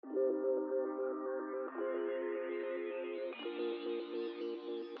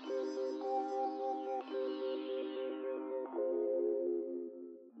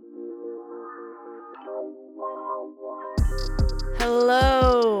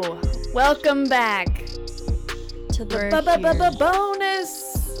Welcome back to the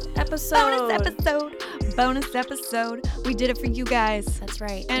bonus episode. We did it for you guys. That's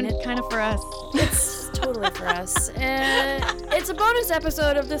right. And kind of for us. It's totally for us. It's a bonus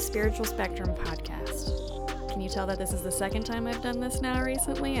episode of the Spiritual Spectrum podcast. Can you tell that this is the second time I've done this now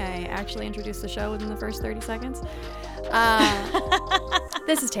recently? I actually introduced the show within the first 30 seconds.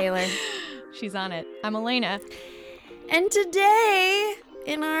 This is Taylor. She's on it. I'm Elena. And today,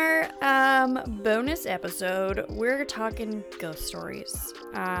 in our bonus episode, we're talking ghost stories.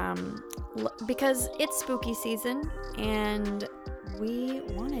 Because it's spooky season, and we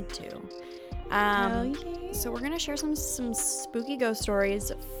wanted to. So we're going to share some spooky ghost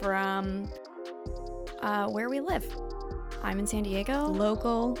stories from where we live. I'm in San Diego.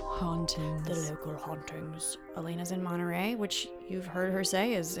 Local hauntings. The local hauntings. Elena's in Monterey, which you've heard her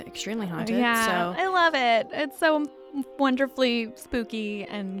say is extremely haunted. Yeah, so. I love it. It's so wonderfully spooky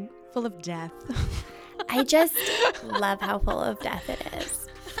and full of death. I just love how full of death it is.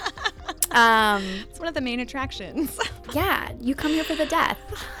 It's one of the main attractions. Yeah, you come here for the death.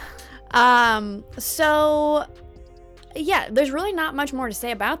 So, yeah, there's really not much more to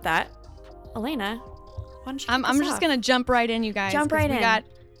say about that. Elena, why don't you I'm just going to jump right in, you guys. Jump right in.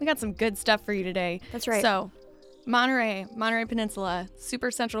 We got some good stuff for you today. That's right. So, Monterey Peninsula,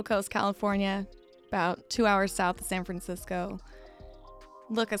 super Central Coast, California, about 2 hours south of San Francisco.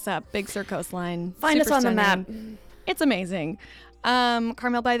 Look us up, Big Sur coastline. Find us on the map. It's amazing.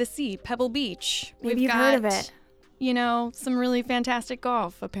 Carmel by the Sea, Pebble Beach. Maybe you've heard of it. You know, some really fantastic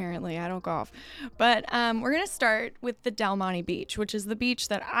golf, apparently. I don't golf. But we're going to start with the Del Monte Beach, which is the beach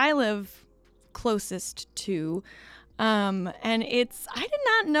that I live closest to. And I did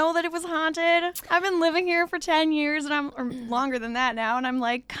not know that it was haunted. I've been living here for 10 years or longer than that now. And I'm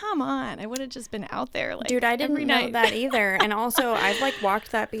like, come on. I would have just been out there. Like, dude, I didn't every know night. that either. And also, I've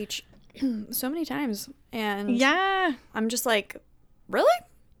walked that beach so many times. And yeah, I'm just like, really?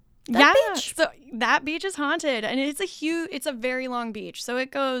 Beach? So that beach is haunted. And it's a very long beach. So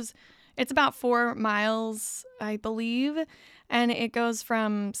it's about 4 miles, I believe. And it goes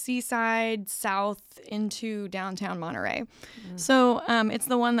from Seaside south into downtown Monterey. Mm. So it's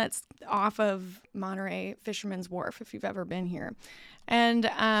the one that's off of Monterey Fisherman's Wharf, if you've ever been here. And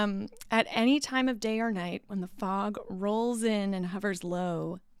at any time of day or night, when the fog rolls in and hovers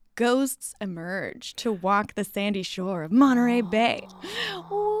low, ghosts emerge to walk the sandy shore of Monterey Bay.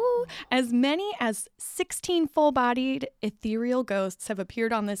 Ooh. As many as 16 full-bodied ethereal ghosts have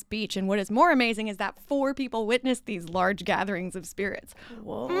appeared on this beach, and what is more amazing is that 4 people witnessed these large gatherings of spirits.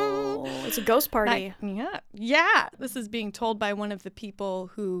 Whoa. It's a ghost party. Yeah. This is being told by one of the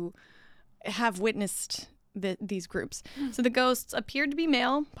people who have witnessed these groups. So the ghosts appeared to be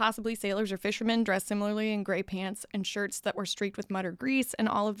male, possibly sailors or fishermen, dressed similarly in gray pants and shirts that were streaked with mud or grease, and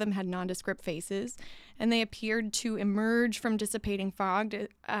all of them had nondescript faces. And they appeared to emerge from dissipating fog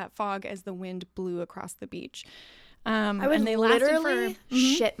as the wind blew across the beach. I would literally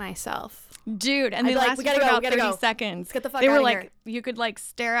shit myself. Dude, and they lasted for about 30 seconds. Let's get the fuck they out were of like, here. you could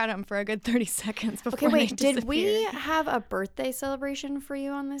stare at them for a good 30 seconds before Okay, wait, they did we disappeared. have a birthday celebration for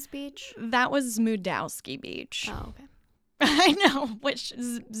you on this beach? That was Zmudowski Beach. Oh, okay. I know, which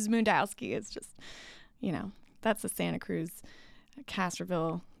Zmudowski is just, that's the Santa Cruz,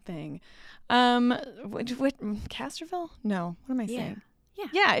 Castroville thing. What Castroville? No, what am I saying?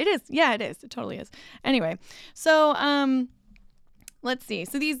 Yeah, it is. Yeah, it is. It totally is. Anyway, so let's see.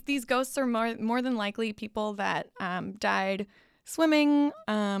 So these ghosts are more than likely people that died swimming,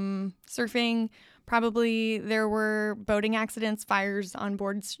 surfing. Probably there were boating accidents, fires on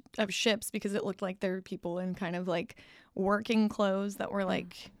board of ships because it looked like there were people in kind of working clothes that were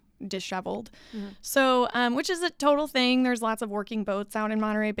disheveled. Mm-hmm. So, which is a total thing. There's lots of working boats out in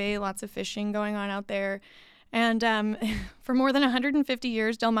Monterey Bay, lots of fishing going on out there. And for more than 150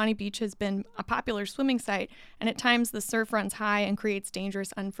 years, Del Monte Beach has been a popular swimming site, and at times the surf runs high and creates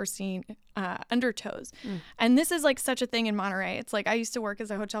dangerous, unforeseen undertows. Mm. And this is such a thing in Monterey. It's I used to work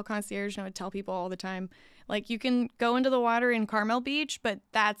as a hotel concierge, and I would tell people all the time, you can go into the water in Carmel Beach, but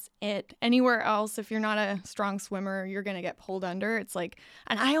that's it. Anywhere else, if you're not a strong swimmer, you're going to get pulled under. It's and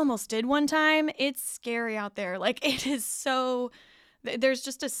I almost did one time. It's scary out there. It is so... There's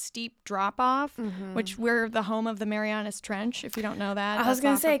just a steep drop-off, which we're the home of the Marianas Trench, if you don't know that. I was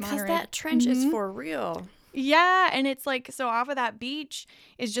going to say, because that trench is for real. Yeah, and it's so off of that beach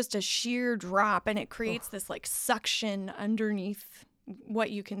is just a sheer drop, and it creates this suction underneath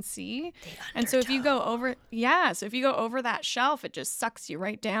what you can see. And so if you go over that shelf, it just sucks you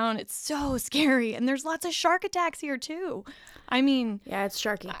right down. It's so scary, and there's lots of shark attacks here too. I mean, yeah, it's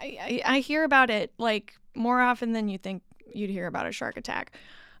sharky. I hear about it more often than you think you'd hear about a shark attack.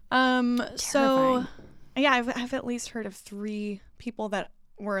 So yeah, I've at least heard of 3 people that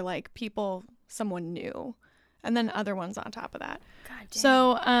were like people someone knew, and then other ones on top of that. God damn.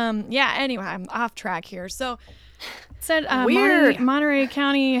 So yeah. Anyway, I'm off track here. So it said Weird. Monterey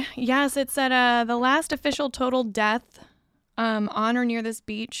County. Yes, it said the last official total death on or near this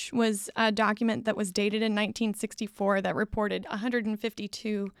beach was a document that was dated in 1964 that reported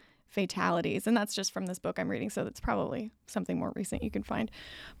 152 fatalities, and that's just from this book I'm reading, so that's probably something more recent you can find.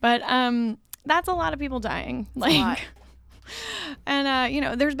 But that's a lot of people dying. Like, and you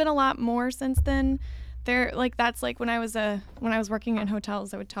know, there's been a lot more since then. That's like when I was working in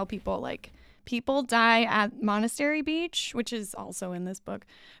hotels, I would tell people like people die at Monastery Beach, which is also in this book.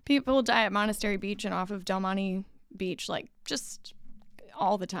 People die at Monastery Beach and off of Del Monte Beach, like just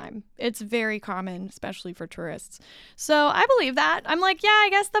all the time. It's very common, especially for tourists. So I believe that. I'm like, yeah, I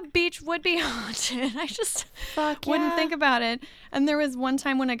guess the beach would be haunted. I just wouldn't think about it. And there was one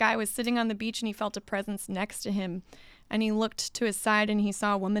time when a guy was sitting on the beach and he felt a presence next to him, and he looked to his side and he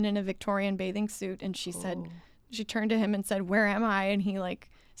saw a woman in a Victorian bathing suit, and she said, she turned to him and said, "Where am I?" And he like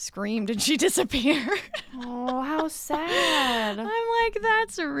screamed and she disappeared. Oh, how sad. I'm like,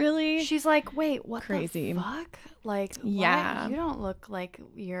 that's really She's like, wait, what crazy. the fuck? Like, yeah, what? You don't look like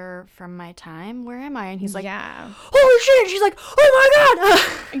you're from my time. Where am I? And he's like, yeah, holy shit. And she's like, oh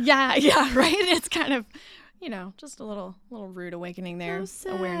my God. yeah, right. It's kind of, you know, just a little rude awakening there. How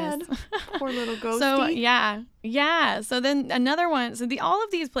sad. Awareness. Poor little ghosty. So yeah. So then another one. So all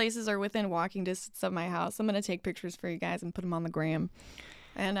of these places are within walking distance of my house. I'm gonna take pictures for you guys and put them on the gram.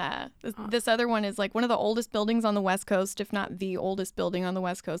 And this other one is like one of the oldest buildings on the West Coast, if not the oldest building on the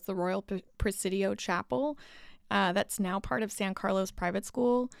West Coast, the Royal Presidio Chapel. That's now part of San Carlos Private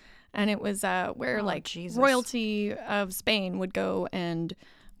School. And it was where royalty of Spain would go and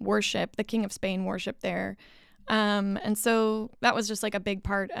worship. The King of Spain worshiped there. And so that was just like a big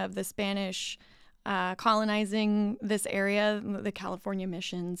part of the Spanish colonizing this area, the California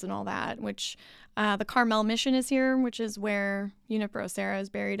missions and all that, which the Carmel mission is here, which is where Junipero Serra is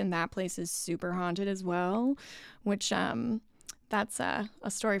buried, and that place is super haunted as well, which that's a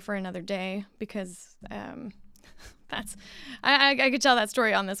story for another day, because that's I could tell that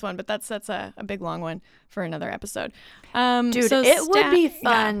story on this one, but that's a big long one for another episode. Dude, so it would be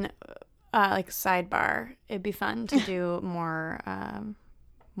fun. Like sidebar, it'd be fun to do more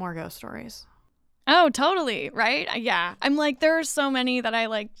ghost stories. Oh, totally. Right. Yeah. I'm like, there are so many that I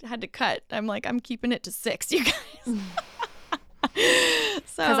like had to cut. I'm like, I'm keeping it to 6, you guys.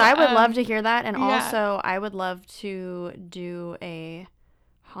 Because I would love to hear that. And also I would love to do a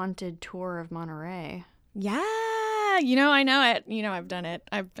haunted tour of Monterey. Yeah. You know, I know it. You know, I've done it.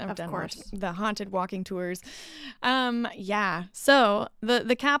 I've done the haunted walking tours. Yeah. So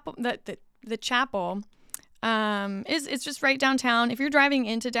the chapel it's just right downtown. If you're driving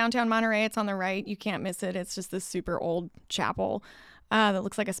into downtown Monterey, it's on the right. You can't miss it. It's just this super old chapel that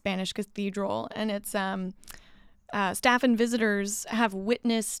looks like a Spanish cathedral. And it's staff and visitors have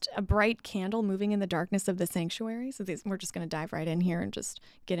witnessed a bright candle moving in the darkness of the sanctuary. So we're just going to dive right in here and just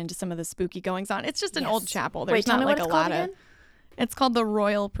get into some of the spooky goings on. It's just an old chapel. There's not like a lot of. It's called the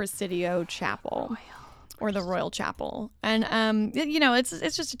Royal Presidio Chapel. Or the Royal Chapel. And you know, it's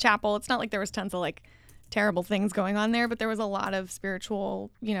just a chapel. It's not like there was tons of like terrible things going on there, but there was a lot of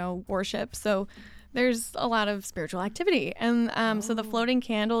spiritual, you know, worship. So there's a lot of spiritual activity. And so the floating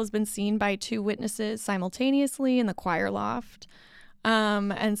candle has been seen by 2 witnesses simultaneously in the choir loft.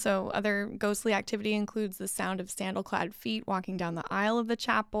 And so other ghostly activity includes the sound of sandal-clad feet walking down the aisle of the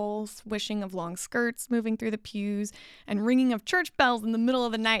chapel, swishing of long skirts moving through the pews, and ringing of church bells in the middle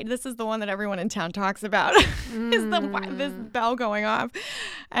of the night. This is the one that everyone in town talks about, is this bell going off.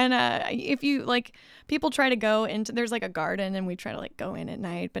 And if you, like, people try to go into, there's like a garden, and we try to like go in at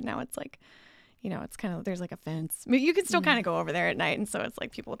night, but now it's like, you know, it's kind of, there's like a fence. I mean, you can still kind of go over there at night, and so it's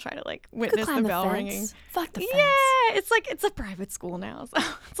like people try to like witness the bell ringing. Fuck the fence. Yeah, it's like, it's a private school now, so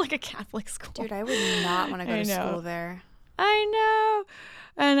it's like a Catholic school. Dude, I would not want to go to school there. I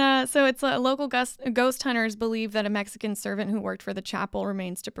know. And so it's local ghost hunters believe that a Mexican servant who worked for the chapel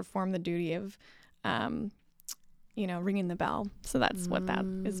remains to perform the duty of, you know, ringing the bell. So that's what that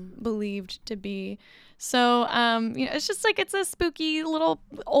is believed to be. So, you know, it's just like, it's a spooky little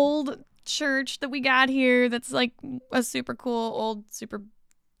old church that we got here that's like a super cool old super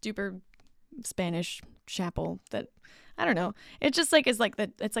duper Spanish chapel that, I don't know, it just like is like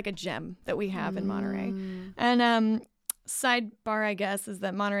it's like a gem that we have in Monterey. And sidebar, I guess, is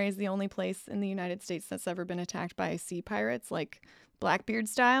that Monterey is the only place in the United States that's ever been attacked by sea pirates, like Blackbeard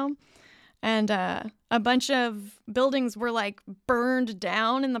style. And a bunch of buildings were like burned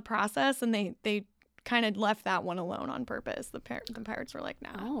down in the process, and they kind of left that one alone on purpose. The pirates were like,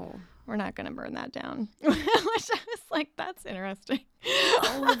 no, we're not going to burn that down. Which I was like, that's interesting.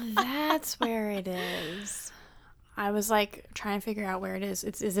 Oh, that's where it is. I was like trying to figure out where it is.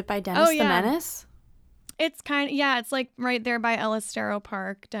 Is it by Dennis the Menace? It's it's like right there by El Estero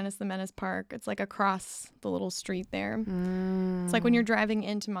Park, Dennis the Menace Park. It's like across the little street there. It's like when you're driving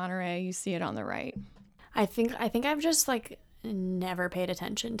into Monterey, you see it on the right. I think I've just like never paid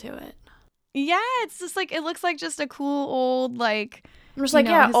attention to it. Yeah, it's just like it looks like just a cool old like I'm just like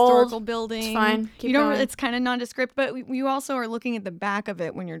historical old building. It's fine. Keep going. It's kind of nondescript, but you also are looking at the back of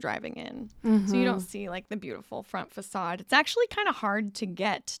it when you're driving in, so you don't see like the beautiful front facade. It's actually kind of hard to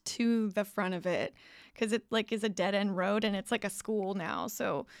get to the front of it because it like is a dead end road and it's like a school now,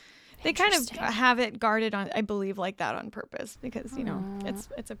 so. They kind of have it guarded on, I believe, like that on purpose because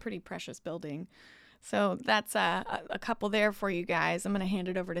it's a pretty precious building. So that's a couple there for you guys. I'm gonna hand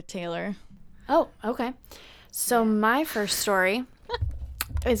it over to Taylor. Oh, okay. So my first story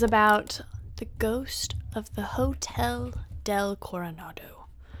is about the ghost of the Hotel del Coronado.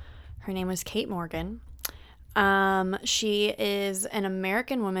 Her name was Kate Morgan. She is an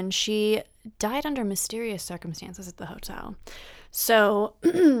American woman. She died under mysterious circumstances at the hotel. So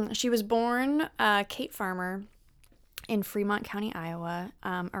she was born Kate Farmer in Fremont County, Iowa,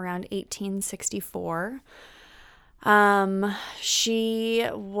 around 1864. She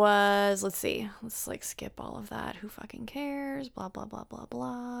was, let's like skip all of that. Who fucking cares? Blah, blah, blah, blah,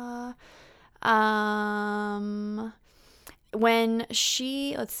 blah. When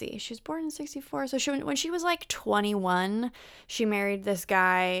she was born in 64. So when she was like 21, she married this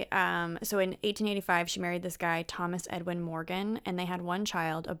guy. So in 1885, she married this guy, Thomas Edwin Morgan, and they had one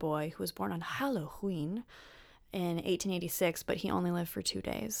child, a boy, who was born on Halloween in 1886, but he only lived for 2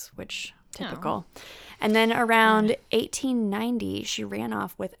 days, which typical. Oh. And then around 1890, she ran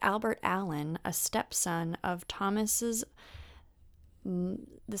off with Albert Allen, a stepson of Thomas's.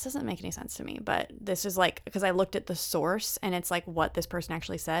 This doesn't make any sense to me, but this is like, because I looked at the source and it's like what this person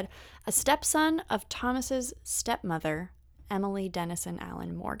actually said. A stepson of Thomas's stepmother, Emily Dennison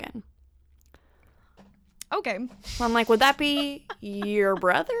Allen Morgan. Okay. So I'm like, would that be your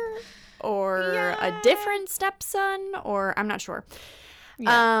brother or a different stepson, or I'm not sure.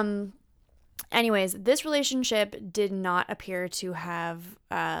 Yeah. Anyways, this relationship did not appear to have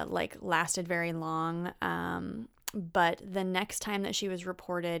like lasted very long. But the next time that she was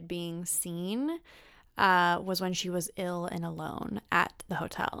reported being seen was when she was ill and alone at the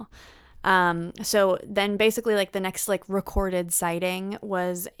hotel. So then basically like the next like recorded sighting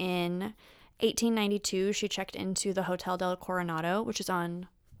was in 1892. She checked into the Hotel del Coronado, which is on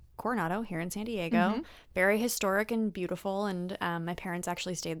Coronado here in San Diego. Mm-hmm. Very historic and beautiful. And my parents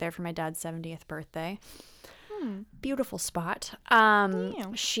actually stayed there for my dad's 70th birthday. Beautiful spot.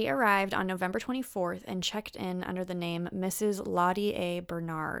 She arrived on November 24th and checked in under the name Mrs. Lottie A.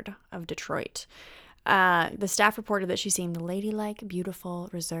 Bernard of Detroit. The staff reported that she seemed ladylike, beautiful,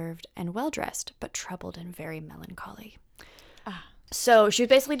 reserved, and well-dressed, but troubled and very melancholy. So she was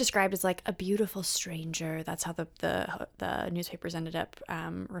basically described as like a beautiful stranger. That's how the newspapers ended up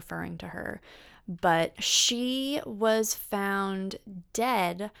referring to her. But she was found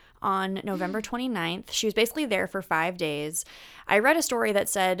dead on November 29th. She was basically there for 5 days. I read a story that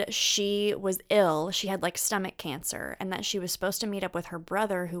said she was ill. She had like stomach cancer, and that she was supposed to meet up with her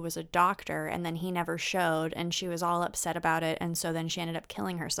brother, who was a doctor, and then he never showed, and she was all upset about it. And so then she ended up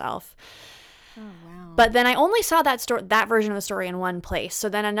killing herself. Oh, wow. But then I only saw that version of the story in one place. So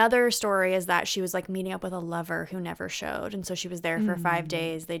then another story is that she was like meeting up with a lover who never showed. And so she was there for 5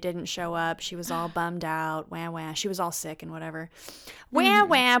 days. They didn't show up. She was all bummed out. Wah, wah. She was all sick and whatever. Wah,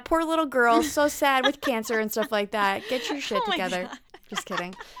 wah. Poor little girl. So sad with cancer and stuff like that. Get your shit together. God. Just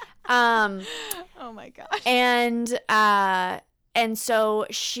kidding. Oh my gosh. And so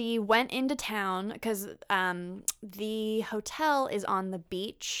she went into town because the hotel is on the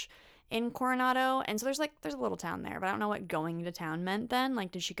beach in Coronado, and so there's a little town there, but I don't know what going to town meant then.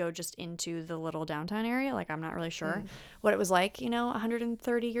 Like, did she go just into the little downtown area? Like, I'm not really sure what it was like,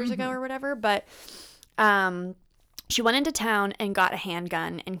 130 years ago or whatever. But she went into town and got a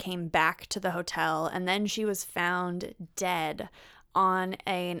handgun and came back to the hotel, and then she was found dead on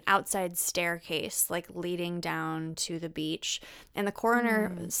an outside staircase, like leading down to the beach. And the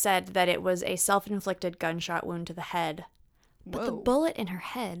coroner said that it was a self-inflicted gunshot wound to the head, but the bullet in her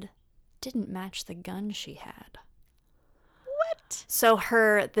head didn't match the gun she had. What? So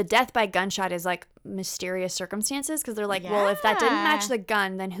the death by gunshot is like mysterious circumstances, because they're like, well, if that didn't match the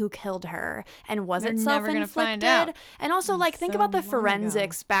gun, then who killed her? And was it self-inflicted? And also, like, think about the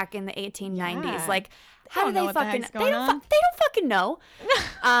forensics back in the 1890s. Like, How do know they what the fucking? heck's They going don't. on. They don't fucking know.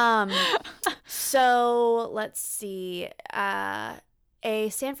 So let's see. A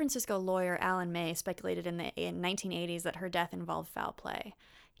San Francisco lawyer, Alan May, speculated in the 1980s that her death involved foul play.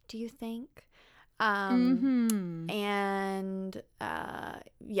 Do you think? And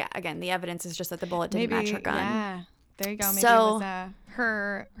yeah, again, the evidence is just that the bullet didn't match her gun. Yeah, there you go. Maybe So, it was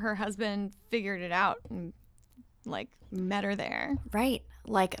her husband figured it out and like met her there. right.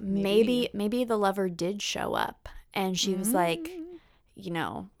 Like maybe the lover did show up and she was like, you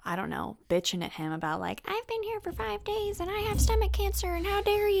know, I don't know, bitching at him about like, I've been here for 5 days and I have stomach cancer and how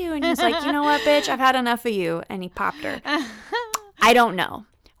dare you? And he's like, you know what, bitch, I've had enough of you. And he popped her. I don't know.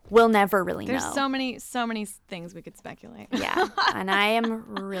 We'll never really know. There's so many things we could speculate. Yeah, and I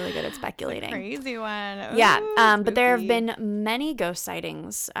am really good at speculating. Crazy one. Ooh, yeah, but there have spooky. been many ghost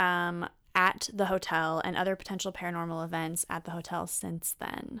sightings at the hotel and other potential paranormal events at the hotel since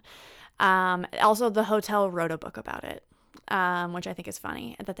then. Also, the hotel wrote a book about it, which I think is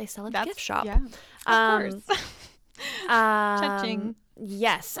funny, that they sell at the gift shop. Yeah, of course. Touching.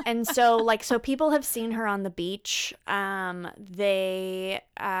 Yes. And so so people have seen her on the beach. They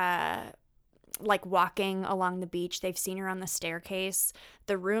like walking along the beach. They've seen her on the staircase.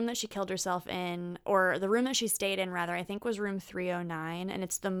 The room that she killed herself in, or the room that she stayed in rather, I think was room 309, and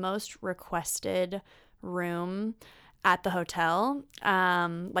it's the most requested room at the hotel.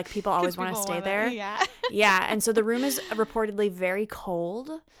 Like people always want to stay there. Yeah. Yeah, and so the room is reportedly very cold.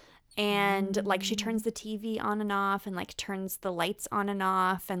 And like she turns the TV on and off and like turns the lights on and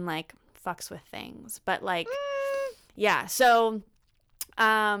off and like fucks with things. But like yeah, so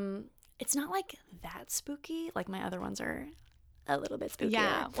it's not like that spooky. Like my other ones are a little bit spooky.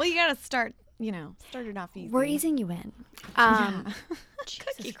 Yeah. Well, you got to start it off easy. We're easing you in. Yeah.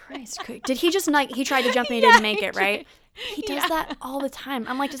 Jesus Christ. Did he just like he tried to jump and he didn't make it, right? He does that all the time.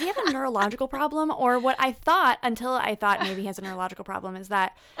 I'm like, does he have a neurological problem? Or what I thought, until I thought maybe he has a neurological problem, is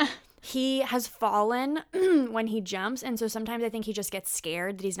that he has fallen when he jumps. And so sometimes I think he just gets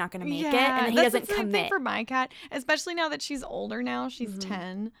scared that he's not going to make it. And then he doesn't That's the same commit. thing for my cat, especially now that she's older now. She's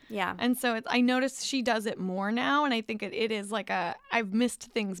 10. Yeah. And so I noticed she does it more now. And I think it is like I've missed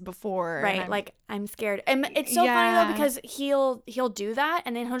things before. Right. Like I'm scared. And it's so funny though, because he'll do that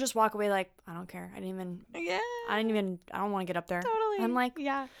and then he'll just walk away like, I don't care. I don't want to get up there. Totally. I'm like,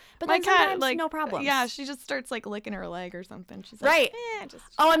 yeah. But my then cat, sometimes like, no problem. Yeah, she just starts like licking her leg or something. She's like, right. Just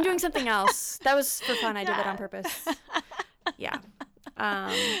I'm doing something else. That was for fun. I did that on purpose. Yeah.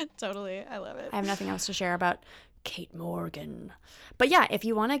 Totally. I love it. I have nothing else to share about Kate Morgan. But yeah, if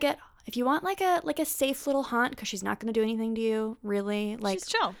you want like a safe little haunt, because she's not going to do anything to you, really. Like, she's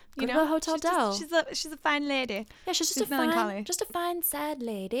chill. Go to a Hotel Del. She's a fine lady. Yeah, she's She's melancholy. just a fine, sad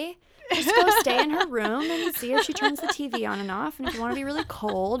lady. Just go stay in her room and see if she turns the TV on and off. And if you want to be really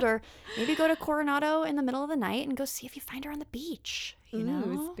cold, or maybe go to Coronado in the middle of the night and go see if you find her on the beach. You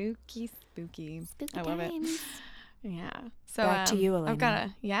know? Spooky. Spooky I love times. it. Yeah. So Back to you, Elena.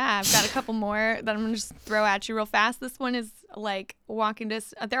 I've got a couple more that I'm gonna just throw at you real fast. This one is like walking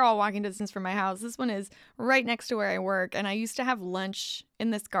distance. They're all walking distance from my house. This one is right next to where I work, and I used to have lunch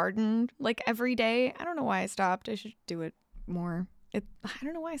in this garden like every day. I don't know why I stopped. I should do it more. I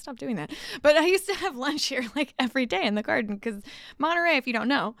don't know why I stopped doing that, but I used to have lunch here like every day in the garden, because Monterey, if you don't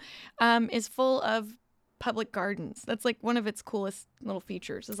know, is full of public gardens. That's like one of its coolest little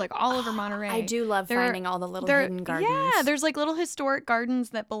features. Is like all over Monterey. I do love finding all the little hidden gardens. Yeah, there's like little historic gardens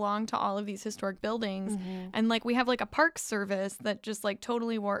that belong to all of these historic buildings. And like we have like a park service that just like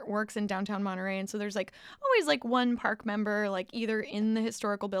totally works in downtown Monterey. And so there's like always like one park member like either in the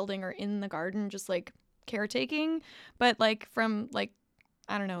historical building or in the garden just like caretaking. But like from like,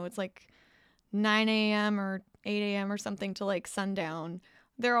 I don't know, it's like 9 a.m. or 8 a.m. or something to like sundown.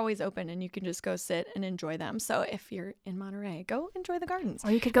 They're always open and you can just go sit and enjoy them. So if you're in Monterey, go enjoy the gardens. Or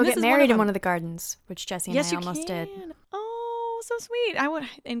you could go get married in one of the gardens, which Jesse and I almost did. Oh, so sweet. I would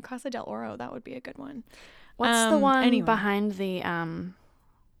in Casa del Oro. That would be a good one. What's the one behind the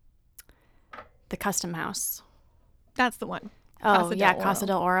custom house? That's the one. Oh, Casa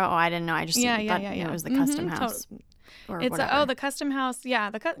del Oro. Oh, I didn't know. I just thought it was the custom house. It's the custom house. Yeah,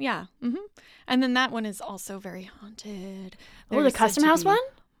 and then that one is also very haunted. Oh, the custom house one?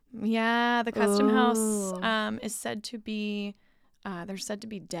 Yeah, the custom house is said to be. There's said to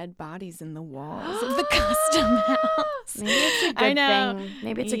be dead bodies in the walls of the custom house. Maybe it's a good thing.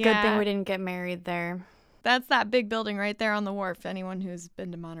 Maybe it's a good thing we didn't get married there. That's that big building right there on the wharf. Anyone who's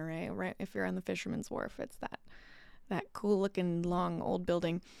been to Monterey, right? If you're on the Fisherman's Wharf, it's that cool looking long old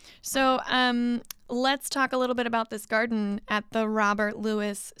building. So let's talk a little bit about this garden at the Robert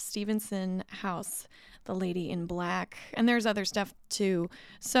Louis Stevenson house, the Lady in Black. And there's other stuff too.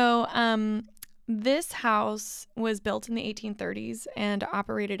 So This house was built in the 1830s and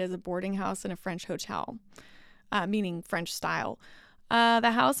operated as a boarding house and a French hotel, meaning French style.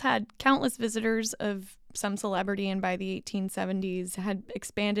 The house had countless visitors of some celebrity, and by the 1870s had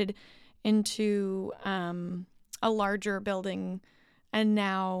expanded into a larger building and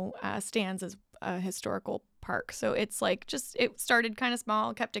now stands as a historical park. So it's like it started kind of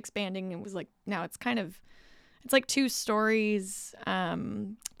small, kept expanding. It was like now it's like 2 stories,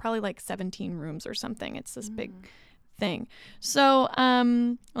 probably like 17 rooms or something. It's this big thing. So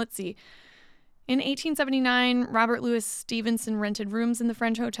let's see. In 1879, Robert Louis Stevenson rented rooms in the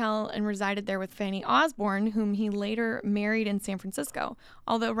French Hotel and resided there with Fanny Osborne, whom he later married in San Francisco.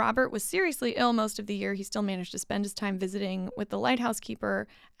 Although Robert was seriously ill most of the year, he still managed to spend his time visiting with the lighthouse keeper,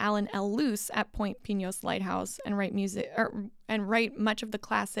 Alan L. Luce, at Point Pinos Lighthouse and write much of the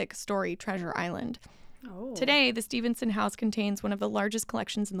classic story Treasure Island. Oh. Today, the Stevenson house contains one of the largest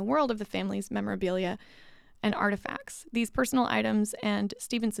collections in the world of the family's memorabilia and artifacts. These personal items and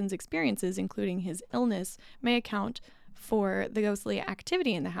Stevenson's experiences, including his illness, may account for the ghostly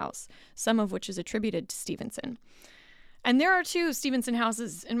activity in the house, some of which is attributed to Stevenson. And there are 2 Stevenson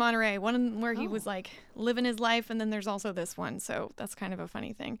houses in Monterey, one where he was like living his life, and then there's also this one, so that's kind of a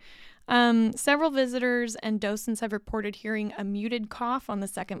funny thing. Several visitors and docents have reported hearing a muted cough on the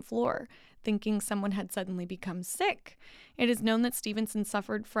 2nd floor, thinking someone had suddenly become sick. It is known that Stevenson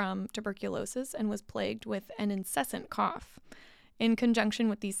suffered from tuberculosis and was plagued with an incessant cough. In conjunction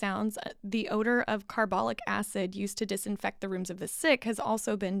with these sounds, the odor of carbolic acid used to disinfect the rooms of the sick has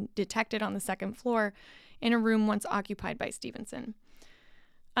also been detected on the 2nd floor in a room once occupied by Stevenson.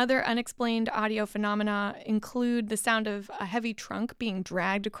 Other unexplained audio phenomena include the sound of a heavy trunk being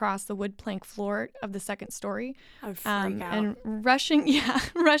dragged across the wood plank floor of the 2nd story. I would freak out. And rushing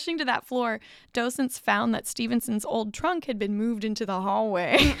to that floor, docents found that Stevenson's old trunk had been moved into the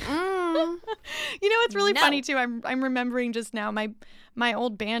hallway. You know, it's really funny too. I'm remembering just now my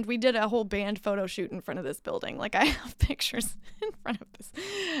old band. We did a whole band photo shoot in front of this building. Like I have pictures in front of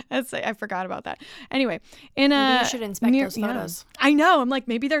this. I forgot about that. Anyway, maybe you should inspect those photos. Yeah, I know. I'm like,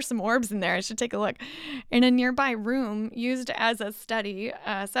 maybe there's some orbs in there. I should take a look. In a nearby room used as a study,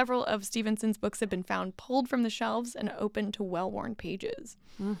 several of Stevenson's books have been found pulled from the shelves and open to well-worn pages.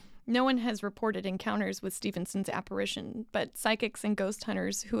 No one has reported encounters with Stevenson's apparition, but psychics and ghost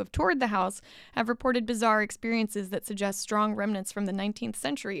hunters who have toured the house have reported bizarre experiences that suggest strong remnants from the 19th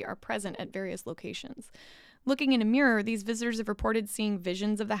century are present at various locations. Looking in a mirror, these visitors have reported seeing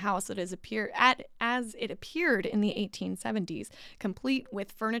visions of the house as it appeared in the 1870s, complete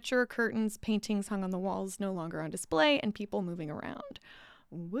with furniture, curtains, paintings hung on the walls no longer on display, and people moving around.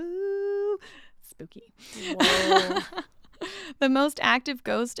 Woo! Spooky. Whoa. The most active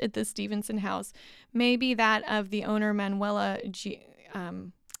ghost at the Stevenson house may be that of the owner Manuela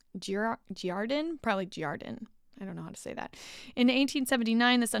Giardin, probably Giardin. I don't know how to say that. In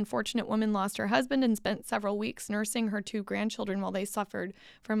 1879, this unfortunate woman lost her husband and spent several weeks nursing her 2 grandchildren while they suffered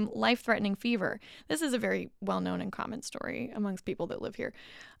from life-threatening fever. This is a very well-known and common story amongst people that live here.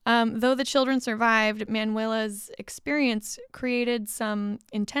 Though the children survived, Manuela's experience created some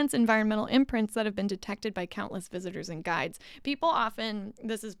intense environmental imprints that have been detected by countless visitors and guides. People often,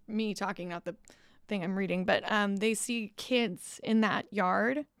 this is me talking, not the thing I'm reading, but they see kids in that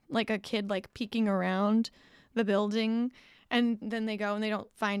yard, like a kid like peeking around the building, and then they go and they don't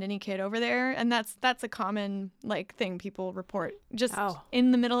find any kid over there, and that's a common like thing people report just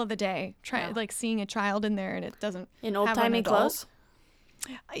in the middle of the day, like seeing a child in there and it doesn't in old-timey clothes.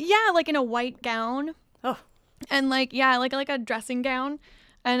 Yeah, like in a white gown. Oh, and like a dressing gown,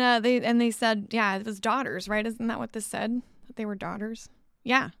 and they said it was daughters, right? Isn't that what this said? That they were daughters?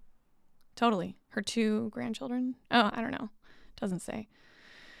 Yeah, totally. Her 2 grandchildren. Oh, I don't know. Doesn't say.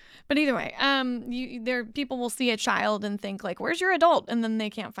 But either way, people will see a child and think like, "Where's your adult?" And then they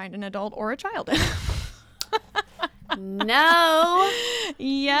can't find an adult or a child. No.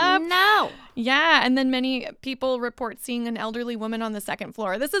 Yep. No. Yeah, and then many people report seeing an elderly woman on the 2nd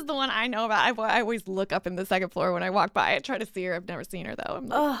floor. This is the one I know about. I always look up in the 2nd floor when I walk by. I try to see her. I've never seen her, though. I'm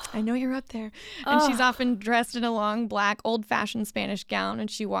like, I know you're up there. And she's often dressed in a long, black, old-fashioned Spanish gown, and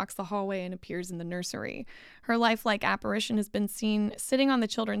she walks the hallway and appears in the nursery. Her lifelike apparition has been seen sitting on the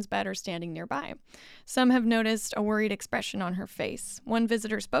children's bed or standing nearby. Some have noticed a worried expression on her face. One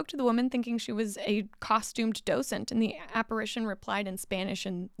visitor spoke to the woman thinking she was a costumed docent, and the apparition replied in Spanish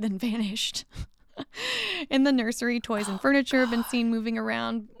and then vanished. In the nursery, toys and furniture have been seen moving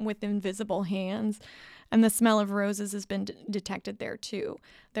around with invisible hands, and the smell of roses has been detected there too.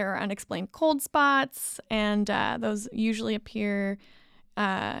 There are unexplained cold spots, and those usually appear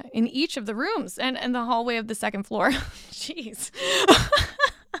in each of the rooms and the hallway of the 2nd floor. Jeez.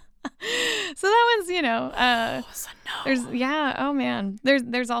 So that one's, you know, So no. there's, yeah, oh man.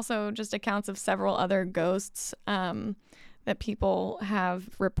 There's also just accounts of several other ghosts that people have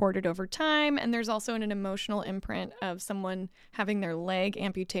reported over time. And there's also an emotional imprint of someone having their leg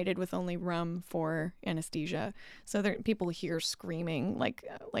amputated with only rum for anesthesia. So people hear screaming, like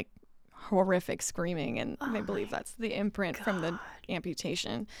horrific screaming, and they believe that's the imprint from the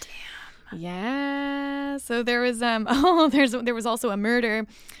amputation. Damn. Yeah. So there was there was also a murder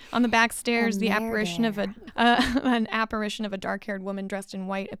on the back stairs. The apparition of an apparition of a dark-haired woman dressed in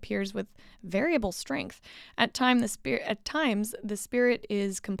white appears with variable strength. At times the spirit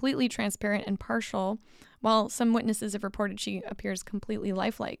is completely transparent and partial, while some witnesses have reported she appears completely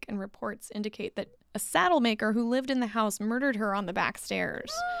lifelike, and reports indicate that a saddle maker who lived in the house murdered her on the back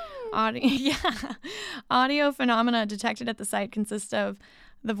stairs. Audio phenomena detected at the site consist of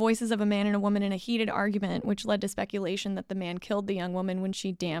the voices of a man and a woman in a heated argument, which led to speculation that the man killed the young woman when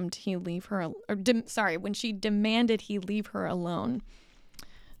she demanded he leave her alone.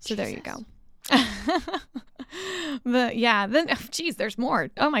 So Jesus. There you go. There's more.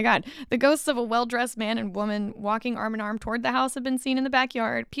 Oh my God. The ghosts of a well-dressed man and woman walking arm in arm toward the house have been seen in the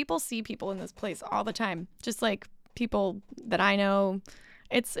backyard. People see people in this place all the time, just like people that I know.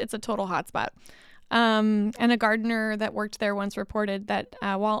 It's a total hotspot. And a gardener that worked there once reported that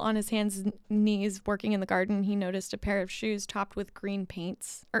while on his hands and knees working in the garden, he noticed a pair of shoes topped with green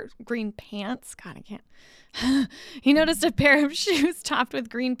pants. God, I can't. He noticed a pair of shoes topped with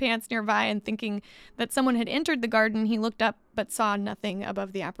green pants nearby, and thinking that someone had entered the garden, he looked up but saw nothing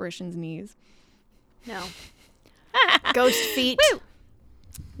above the apparition's knees. No. Ghost feet. Woo!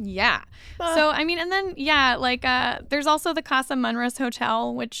 Yeah. So, I mean, and then, there's also the Casa Munros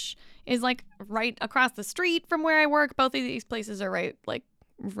Hotel, which is like right across the street from where I work. Both of these places are right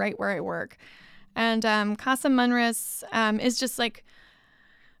where I work. And Casa Munros is just like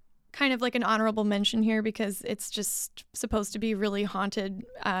kind of like an honorable mention here because it's just supposed to be really haunted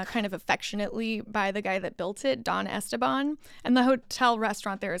kind of affectionately by the guy that built it, Don Esteban. And the hotel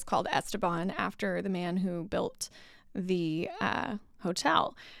restaurant there is called Esteban after the man who built the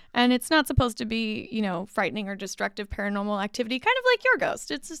hotel. And it's not supposed to be, frightening or destructive paranormal activity, kind of like your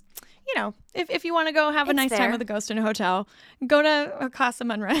ghost. It's just, if you want to go have a nice time with a ghost in a hotel, go to Casa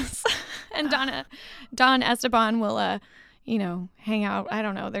Munros and Don Esteban will, hang out. I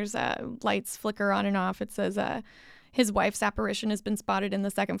don't know. There's lights flicker on and off. It says his wife's apparition has been spotted in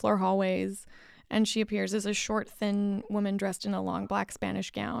the second floor hallways, and she appears as a short, thin woman dressed in a long black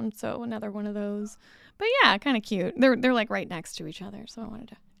Spanish gown. So another one of those. But yeah, kind of cute. They're like right next to each other. So I wanted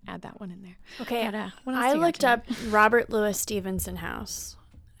to add that one in there. Okay. I looked up Robert Louis Stevenson House,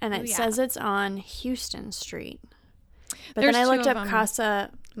 and it says it's on Houston Street. But then I looked up Casa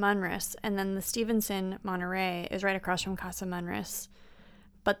Munros, and then the Stevenson Monterey is right across from Casa Munros.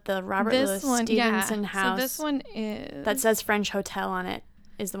 But the Robert Louis Stevenson house, so this one is that says French Hotel on it,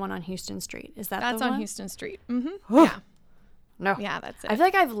 is the one on Houston Street. Is that's the one? On Houston Street? Mm-hmm. Yeah. No. Yeah, that's it. I feel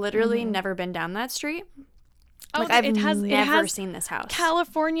like I've literally never been down that street. I've never seen this house.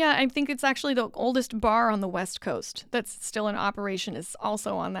 California, I think it's actually the oldest bar on the West Coast that's still in operation, is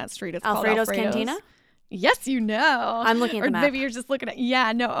also on that street. It's Alfredo's called Alfredo's Cantina? Yes, you know. I'm looking at the map. Or maybe you're just looking at,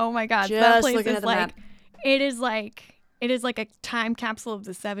 oh my God. Just that place looking is at the like, map. it is like a time capsule of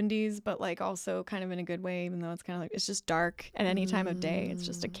the 70s, but like also kind of in a good way, even though it's kind of like, it's just dark at any time of day. It's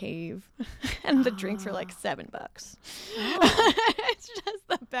just a cave. And the drinks are like $7. Oh. It's just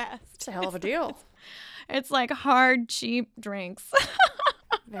the best. It's a hell of a deal. It's like hard, cheap drinks.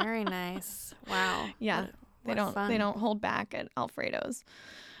 Very nice. Wow. Yeah. They don't hold back at Alfredo's.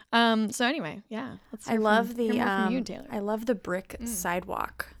 So anyway, yeah. I love the you, Taylor. I love the brick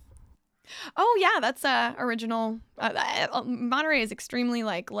sidewalk. Oh yeah, that's original. Monterey is extremely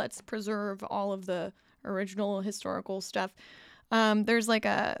like, let's preserve all of the original historical stuff. There's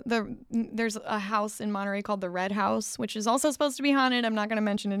a house in Monterey called the Red House, which is also supposed to be haunted. I'm not going to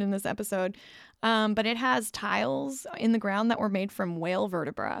mention it in this episode, but it has tiles in the ground that were made from whale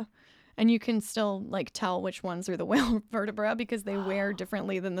vertebra. And you can still like tell which ones are the whale vertebra because they wear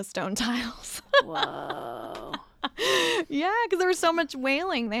differently than the stone tiles. Whoa. Yeah, because there was so much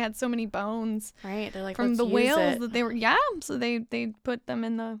whaling. They had so many bones. Right. They're like, from the whales that they were. Yeah. So they put them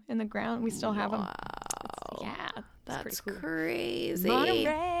in the ground. We still have them. Yeah. That's cool. Crazy.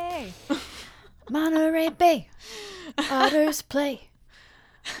 Monterey. Monterey Bay. Otters play.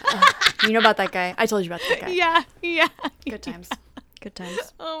 You know about that guy. I told you about that guy. Yeah. Good times. Good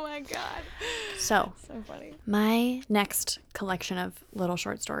times. Oh my God. So funny. My next collection of little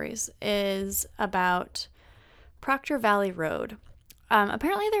short stories is about Proctor Valley Road.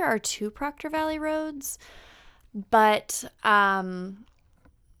 Apparently there are 2 Proctor Valley Roads, but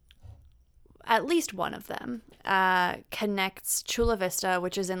at least one of them connects Chula Vista,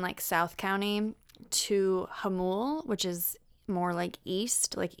 which is in like South County, to Hamul, which is more like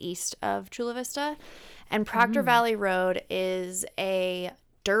east of Chula Vista. And Proctor Valley Road is a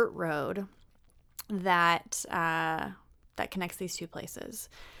dirt road that connects these two places.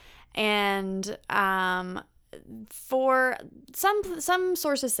 And for some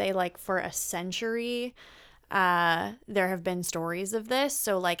sources say like for a century, there have been stories of this.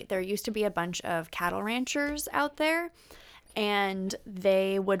 So like there used to be a bunch of cattle ranchers out there, and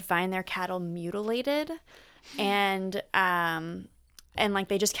they would find their cattle mutilated, and like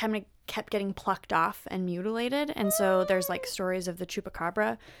they just kept getting plucked off and mutilated. And so there's like stories of the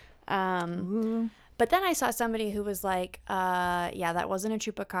chupacabra. But then I saw somebody who was like, yeah, that wasn't a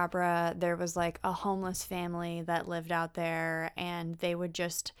chupacabra. There was like a homeless family that lived out there, and they would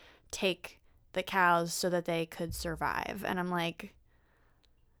just take the cows so that they could survive. And I'm like,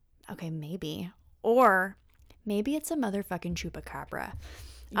 okay, maybe. Or maybe it's a motherfucking chupacabra.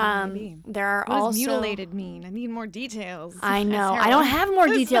 Maybe. There are what also... does mutilated mean? I need more details. I know. I don't have more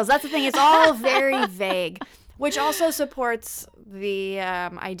details. That's the thing. It's all very vague. Which also supports the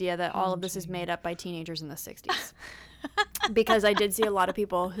idea that all of this is made up by teenagers in the 60s. Because I did see a lot of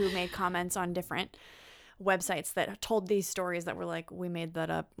people who made comments on different websites that told these stories that were like, we made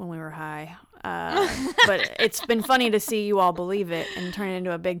that up when we were high. But it's been funny to see you all believe it and turn it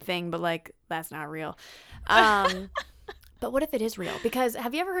into a big thing, but like, that's not real. But what if it is real? Because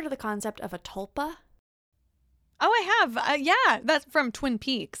have you ever heard of the concept of a tulpa? Oh, I have. Yeah, that's from Twin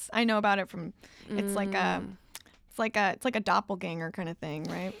Peaks. I know about it from. It's like a doppelganger kind of thing,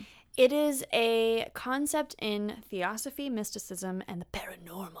 right? It is a concept in theosophy, mysticism, and the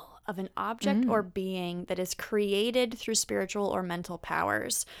paranormal of an object or being that is created through spiritual or mental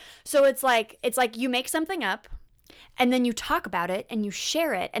powers. So it's like you make something up, and then you talk about it and you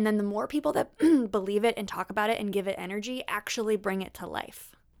share it, and then the more people that believe it and talk about it and give it energy actually bring it to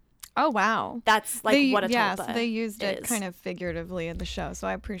life. Oh, wow. That's like what a tulpa so they used it is. kind of figuratively in the show, so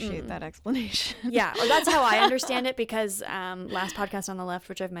I appreciate that explanation. Yeah, well, that's how I understand it, because last podcast on the left,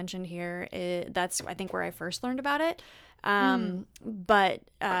 which I've mentioned here, that's I think where I first learned about it. But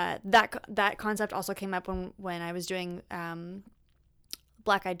that concept also came up when I was doing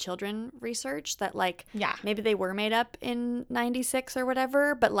Black-Eyed Children research, that like maybe they were made up in 96 or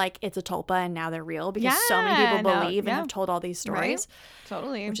whatever, but like it's a tulpa and now they're real because so many people believe and have told all these stories. Right?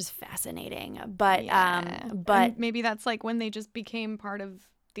 Totally. Which is fascinating. But but and maybe that's like when they just became part of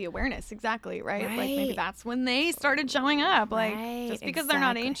the awareness. Exactly, right? Like maybe that's when they started showing up. Like just because they're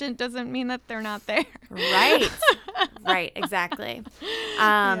not ancient doesn't mean that they're not there. Right. Right, exactly.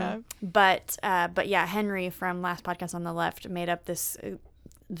 But yeah, Henry from last podcast on the left made up this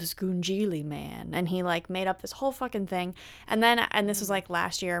Goonjili man, and he like made up this whole fucking thing, and this was like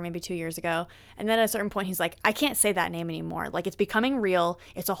last year or maybe 2 years ago, and then at a certain point he's like, I can't say that name anymore, like it's becoming real,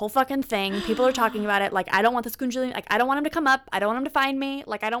 it's a whole fucking thing, people are talking about it, like I don't want this Goonjili, like I don't want him to come up, I don't want him to find me,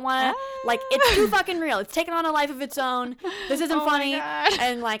 like I don't want to, like it's too fucking real, it's taken on a life of its own, this isn't funny.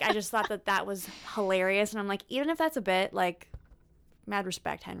 And like I just thought that was hilarious, and I'm like, even if that's a bit, like mad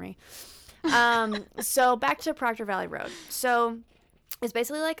respect, Henry. So back to Proctor Valley Road. So it's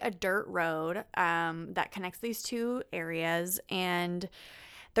basically like a dirt road that connects these two areas, and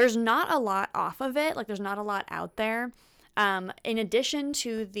there's not a lot off of it. Like there's not a lot out there. In addition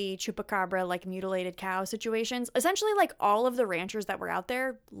to the chupacabra, like mutilated cow situations, essentially like all of the ranchers that were out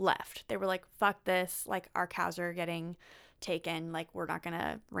there left. They were like, fuck this. Like our cows are getting taken, like we're not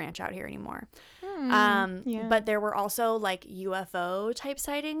gonna ranch out here anymore. But there were also like UFO type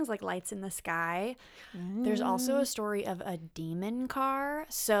sightings, like lights in the sky. There's also a story of a demon car.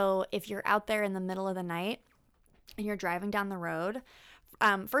 So if you're out there in the middle of the night and you're driving down the road,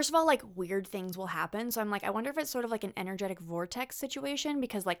 first of all, like weird things will happen. So I'm like, I wonder if it's sort of like an energetic vortex situation,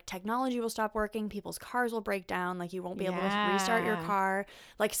 because like technology will stop working, people's cars will break down, like you won't be able to restart your car,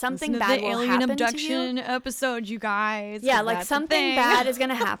 like something bad will happen to you. Alien abduction episode, you guys. Yeah, like something bad is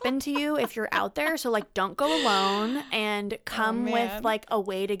gonna happen to you if you're out there. So like, don't go alone, and come with like a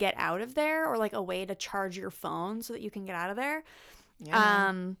way to get out of there, or like a way to charge your phone so that you can get out of there.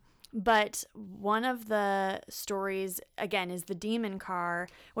 Yeah. But one of the stories, again, is the demon car,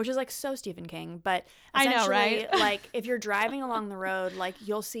 which is like so Stephen King. But essentially, I know, right? Like if you're driving along the road, like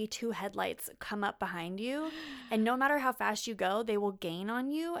you'll see two headlights come up behind you, and no matter how fast you go, they will gain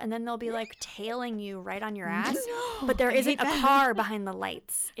on you, and then they'll be like tailing you right on your ass. No, but there isn't a car behind the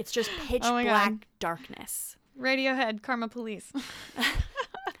lights. It's just pitch black darkness. Radiohead, Karma Police.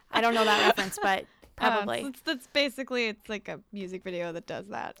 I don't know that reference, but probably. That's basically, it's like a music video that does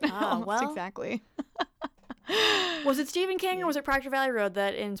that. Almost well, exactly. Was it Stephen King or was it Proctor Valley Road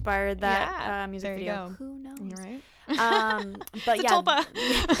that inspired that music there video? You go. Who knows? You're right. But it's yeah, a tulpa.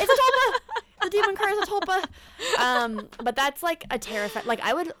 It's a tulpa. The demon car is a tulpa. But that's like a terrifying. Like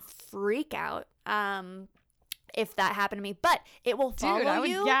I would freak out. If that happened to me, but it will follow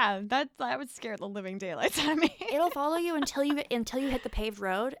you. Yeah, that would scare the living daylights out of me. It'll follow you until you hit the paved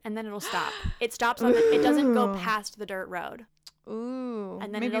road, and then it'll stop. It stops on it doesn't go past the dirt road. Ooh,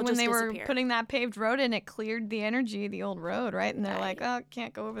 and then maybe it'll when just they disappear. were putting that paved road in, it cleared the energy, the old road, right? And they're like, oh,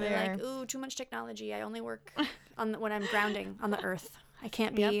 can't go over They're there. like, ooh, too much technology. I only work when I'm grounding on the earth. I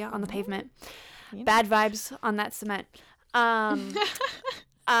can't be on the pavement. Bad vibes on that cement.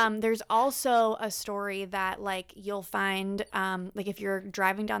 There's also a story that like you'll find like if you're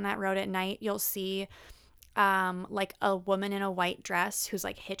driving down that road at night, you'll see like a woman in a white dress who's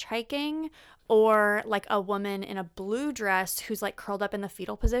like hitchhiking, or like a woman in a blue dress who's like curled up in the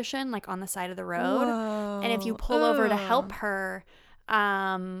fetal position, like on the side of the road. Whoa. And if you pull over to help her,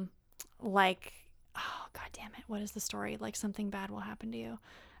 like, oh god damn it, what is the story? Like something bad will happen to you.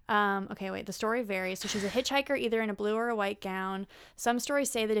 Okay, wait, the story varies. So she's a hitchhiker either in a blue or a white gown. Some stories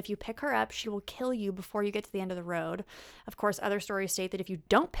say that if you pick her up, she will kill you before you get to the end of the road. Of course, other stories state that if you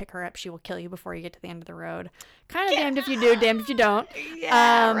don't pick her up, she will kill you before you get to the end of the road. Kind of damned if you do, damned if you don't.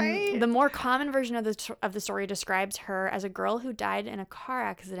 Yeah, right? The more common version of the story describes her as a girl who died in a car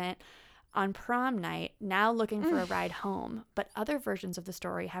accident on prom night, now looking for a ride home. But other versions of the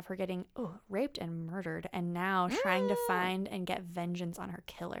story have her getting raped and murdered, and now trying to find and get vengeance on her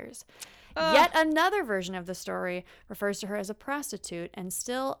killers. Yet another version of the story refers to her as a prostitute, and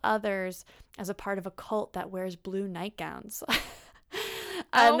still others as a part of a cult that wears blue nightgowns.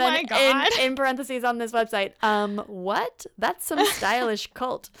 And then my God. in parentheses on this website, what? That's some stylish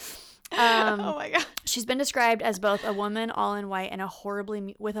cult. Oh my god. She's been described as both a woman all in white and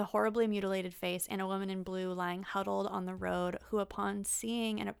with a horribly mutilated face, and a woman in blue lying huddled on the road, who upon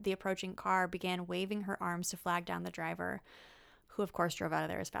seeing the approaching car began waving her arms to flag down the driver, who of course drove out of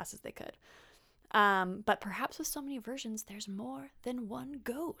there as fast as they could. But perhaps with so many versions, there's more than one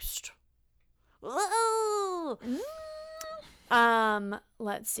ghost. Whoa!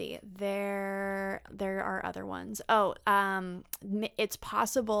 Let's see. There are other ones. It's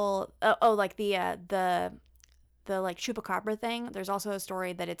possible. Like the like chupacabra thing. There's also a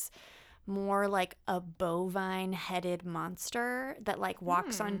story that it's more like a bovine-headed monster that like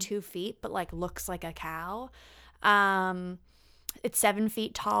walks on 2 feet, but like looks like a cow. It's 7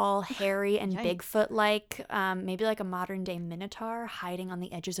 feet tall, hairy, and Bigfoot-like. Maybe like a modern-day minotaur hiding on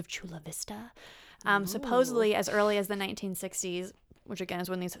the edges of Chula Vista. Supposedly as early as the 1960s, which again is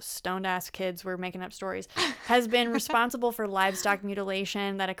when these stoned-ass kids were making up stories, has been responsible for livestock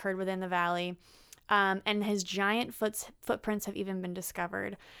mutilation that occurred within the valley. And his giant footprints have even been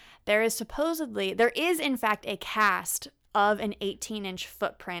discovered. There is in fact a cast of an 18-inch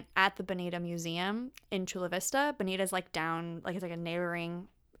footprint at the Bonita Museum in Chula Vista. Bonita's like down, like it's like a neighboring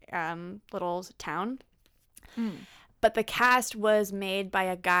little town. But the cast was made by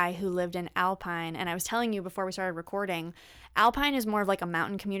a guy who lived in Alpine. And I was telling you before we started recording, Alpine is more of like a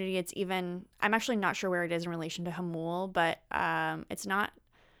mountain community. It's even, I'm actually not sure where it is in relation to Hamul, but it's not,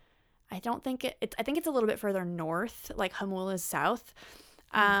 I don't think I think it's a little bit further north, like Hamul is south.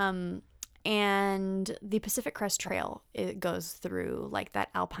 And the Pacific Crest Trail, it goes through like that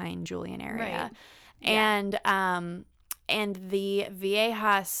Alpine Julian area. Right. And the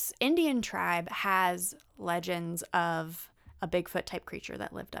Viejas Indian tribe has legends of a Bigfoot type creature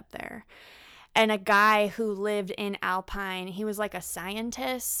that lived up there. And a guy who lived in Alpine, he was like a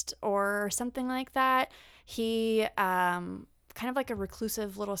scientist or something like that. He kind of like a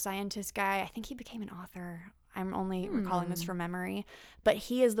reclusive little scientist guy. I think he became an author. I'm only recalling this from memory. But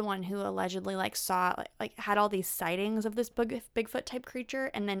he is the one who allegedly like saw, like had all these sightings of this Bigfoot type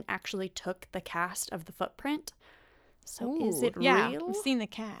creature, and then actually took the cast of the footprint. So is it real? I've seen the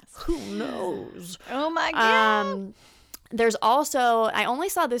cast. Who knows? Oh my god. There's also, I only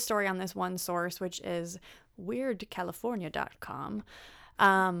saw this story on this one source, which is weirdcalifornia.com.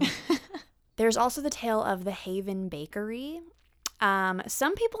 There's also the tale of the Haven Bakery.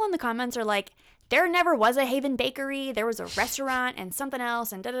 Some people in the comments are like, there never was a Haven Bakery. There was a restaurant and something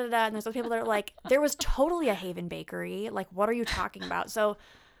else and da-da-da-da. And there's those people that are like, there was totally a Haven Bakery. Like, what are you talking about? So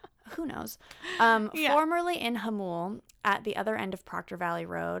who knows? Formerly in Hamul, at the other end of Proctor Valley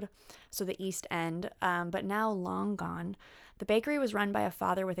Road, so the east end, but now long gone, the bakery was run by a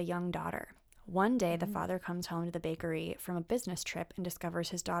father with a young daughter. One day, the father comes home to the bakery from a business trip and discovers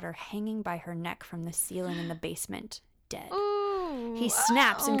his daughter hanging by her neck from the ceiling in the basement, dead. Ooh. He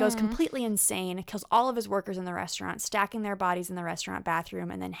snaps and goes completely insane, kills all of his workers in the restaurant, stacking their bodies in the restaurant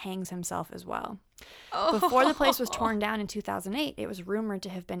bathroom, and then hangs himself as well. Before the place was torn down in 2008, it was rumored to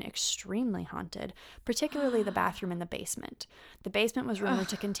have been extremely haunted, particularly the bathroom in the basement. The basement was rumored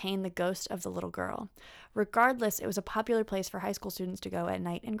to contain the ghost of the little girl. Regardless, it was a popular place for high school students to go at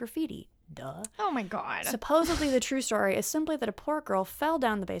night and graffiti. Duh. Oh my God. Supposedly, the true story is simply that a poor girl fell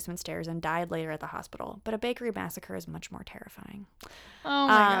down the basement stairs and died later at the hospital, but a bakery massacre is much more terrifying. Oh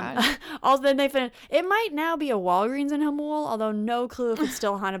my God. Also, then they finished. It might now be a Walgreens in Hamul, although no clue if it's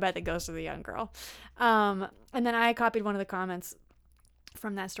still haunted by the ghost of the young girl. And then I copied one of the comments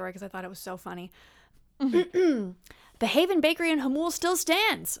from that story because I thought it was so funny. The Haven Bakery in Hamul still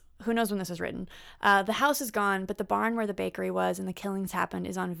stands. Who knows when this was written? The house is gone, but the barn where the bakery was and the killings happened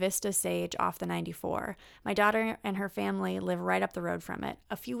is on Vista Sage off the 94. My daughter and her family live right up the road from it.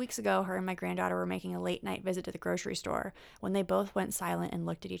 A few weeks ago, her and my granddaughter were making a late night visit to the grocery store when they both went silent and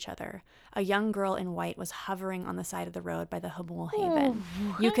looked at each other. A young girl in white was hovering on the side of the road by the Hamul Haven.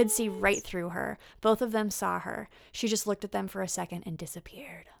 You could see right through her. Both of them saw her. She just looked at them for a second and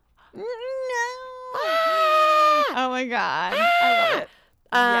disappeared. No. Oh my God. I love it.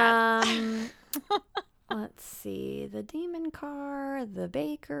 Let's see. The demon car, the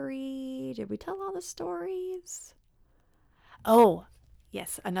bakery. Did we tell all the stories? Oh,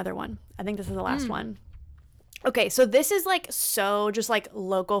 yes, another one. I think this is the last one. Okay, so this is like so just like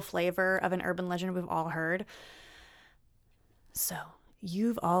local flavor of an urban legend we've all heard. So,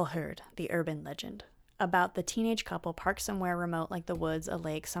 you've all heard the urban legend about the teenage couple parked somewhere remote like the woods, a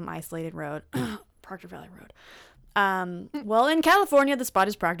lake, some isolated road. Proctor Valley Road. Well, in California, the spot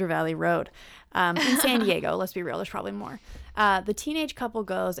is Proctor Valley Road. In San Diego, let's be real, there's probably more. The teenage couple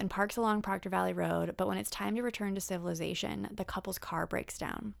goes and parks along Proctor Valley Road, but when it's time to return to civilization, the couple's car breaks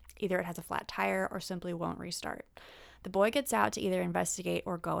down. Either it has a flat tire or simply won't restart. The boy gets out to either investigate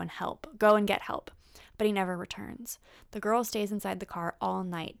or go and get help, but he never returns. The girl stays inside the car all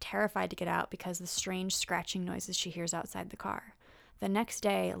night, terrified to get out because of the strange scratching noises she hears outside the car. The next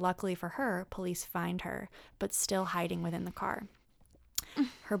day, luckily for her, police find her, but still hiding within the car.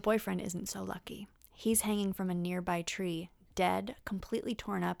 Her boyfriend isn't so lucky. He's hanging from a nearby tree, dead, completely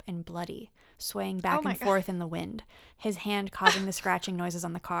torn up and bloody, swaying back and forth in the wind, his hand causing the scratching noises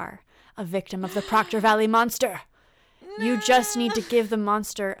on the car. A victim of the Proctor Valley monster. No. You just need to give the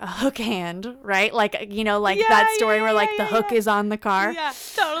monster a hook hand, right? Like, you know, like that story where like the hook is on the car. Yeah,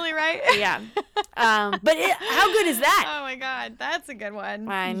 totally right. Yeah. But how good is that? Oh my God, that's a good one.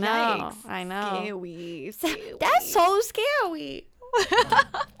 I know. Yikes. I know. Scary. That's so scary.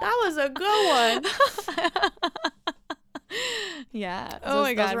 That was a good one. Yeah. Oh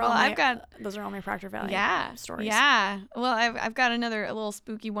my God. Well, those are all my Proctor Valley stories. Yeah. Well, I've got a little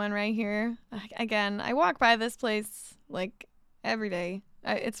spooky one right here. Again, I walk by this place like every day.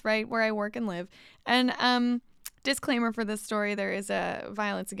 It's right where I work and live. And disclaimer for this story: there is a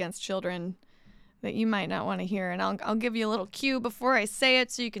violence against children that you might not want to hear, and I'll give you a little cue before I say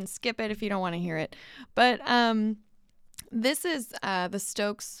it, so you can skip it if you don't want to hear it. But this is the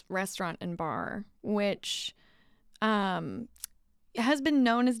Stokes Restaurant and Bar, which has been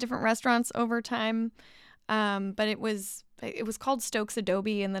known as different restaurants over time, but it was called Stokes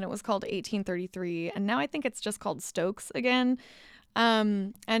Adobe, and then it was called 1833, and now I think it's just called Stokes again.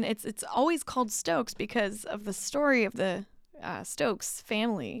 And it's always called Stokes because of the story of the Stokes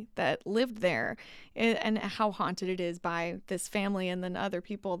family that lived there, and how haunted it is by this family and then other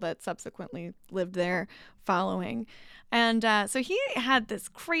people that subsequently lived there following. And so he had this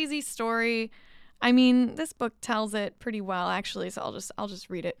crazy story. I mean, this book tells it pretty well, actually, so I'll just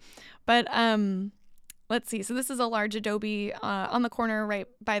read it. But let's see. So this is a large adobe on the corner right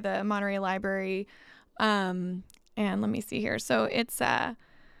by the Monterey Library. And let me see here. So it stands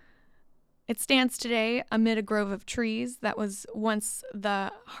today amid a grove of trees that was once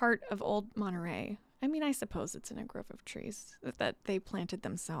the heart of old Monterey. I mean, I suppose it's in a grove of trees that they planted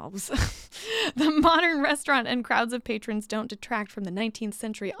themselves. The modern restaurant and crowds of patrons don't detract from the 19th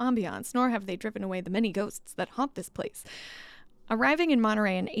century ambiance, nor have they driven away the many ghosts that haunt this place. Arriving in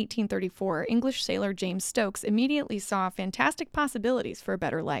Monterey in 1834, English sailor James Stokes immediately saw fantastic possibilities for a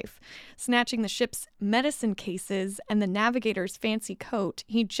better life. Snatching the ship's medicine cases and the navigator's fancy coat,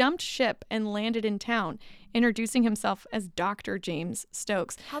 he jumped ship and landed in town, introducing himself as Dr. James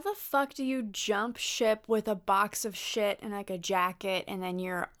Stokes. How the fuck do you jump ship with a box of shit and like a jacket and then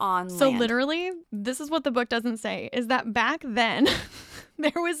you're on land? So literally, this is what the book doesn't say, is that back then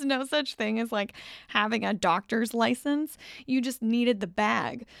there was no such thing as like having a doctor's license. You just needed the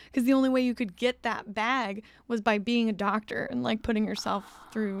bag, because the only way you could get that bag was by being a doctor and like putting yourself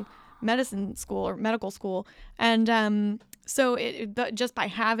through medicine school or medical school. And So just by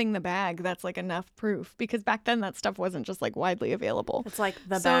having the bag, that's like enough proof, because back then that stuff wasn't just like widely available. It's like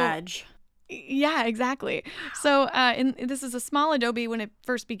the badge. Yeah, exactly. So this is a small adobe when it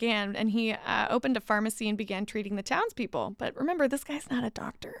first began, and he opened a pharmacy and began treating the townspeople. But remember, this guy's not a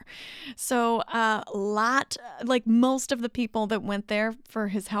doctor. So most of the people that went there for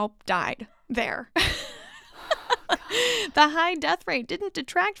his help died there. The high death rate didn't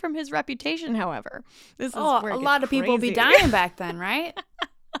detract from his reputation, however. This is where a lot of people be crazy. dying back then, right?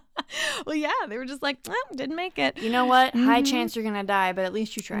 Well, yeah, they were just like, well, didn't make it. You know what? High chance you're gonna die, but at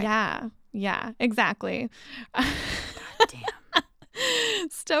least you tried. Yeah, exactly. God damn.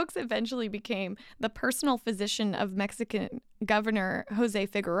 Stokes eventually became the personal physician of Mexican Governor Jose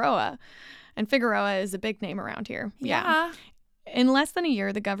Figueroa. And Figueroa is a big name around here. Yeah. In less than a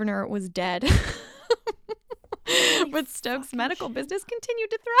year, the governor was dead. But Stokes' medical business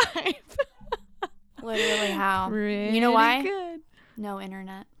continued to thrive. Literally how? Pretty You know why? good. No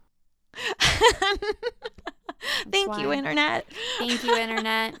internet. Thank you, Internet. Thank you,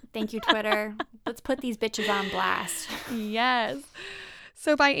 Internet. Thank you, Twitter. Let's put these bitches on blast. Yes.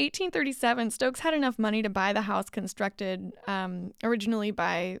 So by 1837, Stokes had enough money to buy the house constructed originally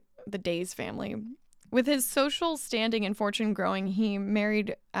by the Days family. With his social standing and fortune growing, he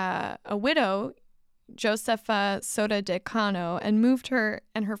married a widow, Josefa Soda de Cano, and moved her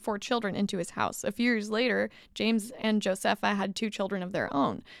and her 4 children into his house. A few years later, James and Josefa had 2 children of their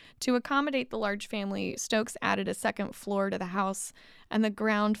own. To accommodate the large family, Stokes added a second floor to the house and the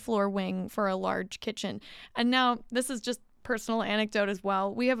ground floor wing for a large kitchen. And now, this is just personal anecdote as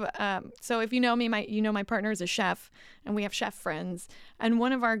well. We have, so if you know me, my partner is a chef, and we have chef friends. And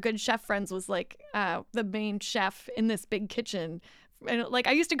one of our good chef friends was like the main chef in this big kitchen. And like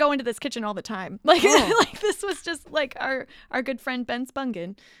I used to go into this kitchen all the time. Like, like this was just like our good friend Ben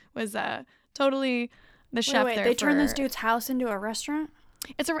Spungen was totally the chef there. They turned this dude's house into a restaurant?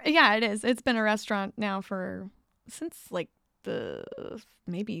 It is. It's been a restaurant now since like the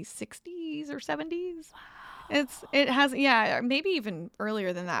maybe 60s or 70s. It has maybe even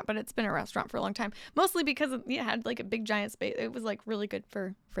earlier than that, but it's been a restaurant for a long time. Mostly because it had like a big giant space. It was like really good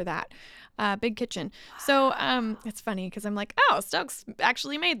for that big kitchen. So it's funny because I'm like, oh, Stokes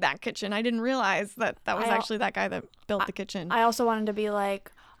actually made that kitchen. I didn't realize that was actually that guy that built the kitchen. I also wanted to be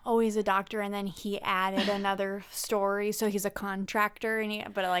like, oh, he's a doctor, and then he added another story, so he's a contractor,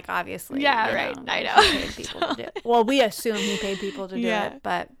 but like obviously, right. I know. He paid people to do it. Well, we assume he paid people to do it,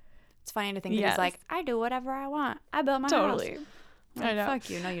 but. It's funny to think that he's like, I do whatever I want. I built my house. Like, I know.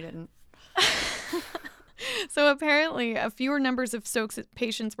 Fuck you. No, you didn't. So apparently, fewer numbers of Stokes'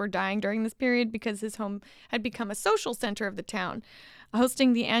 patients were dying during this period because his home had become a social center of the town,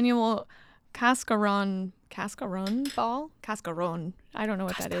 hosting the annual Cascaron Ball? Cascaron. I don't know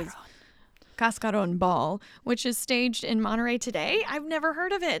what that is. Cascaron Ball, which is staged in Monterey today. I've never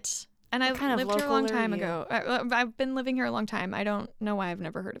heard of it. And I lived here a long time ago. I've been living here a long time. I don't know why I've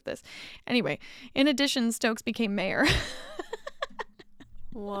never heard of this. Anyway, in addition, Stokes became mayor.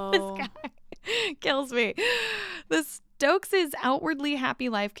 Whoa. This guy kills me. The Stokes' outwardly happy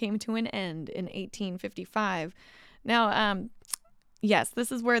life came to an end in 1855. Now, yes,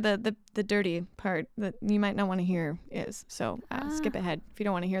 this is where the dirty part that you might not want to hear is. So skip ahead if you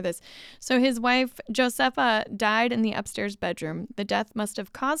don't want to hear this. So his wife, Josefa, died in the upstairs bedroom. The death must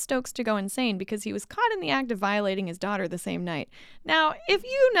have caused Stokes to go insane because he was caught in the act of violating his daughter the same night. Now, if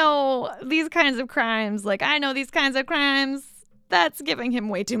you know these kinds of crimes, like I know these kinds of crimes, that's giving him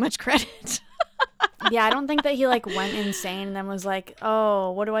way too much credit. Yeah, I don't think that he like went insane and then was like,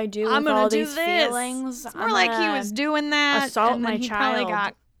 "Oh, what do I do with all these feelings?" It's more like he was doing that. Assault and my then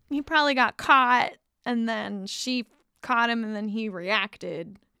child. He probably got caught, and then she caught him, and then he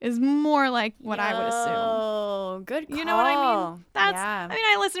reacted. Is more like what I would assume. Oh, good call. You know what I mean? Yeah. I mean,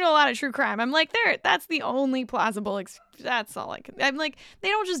 I listen to a lot of true crime. I'm like, that's the only plausible. That's all I can. I'm like, they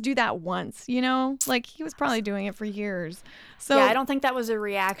don't just do that once, you know? Like, he was probably doing it for years. So yeah, I don't think that was a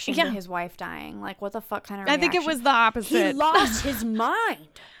reaction to his wife dying. Like, what the fuck kind of reaction? I think it was the opposite. He lost his mind.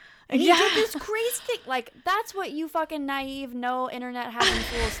 And he did this crazy thing. Like, that's what you fucking naive, no internet having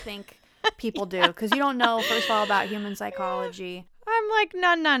fools think people do. Because you don't know, first of all, about human psychology. I'm like,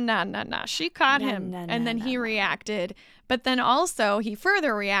 no. She caught him, and then he reacted. But then also, he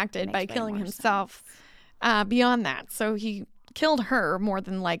further reacted by killing himself beyond that. So he killed her, more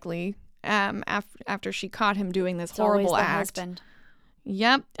than likely, after she caught him doing this horrible act. Husband.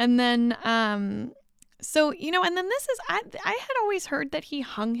 Yep. And then, so, you know, and then this is, I had always heard that he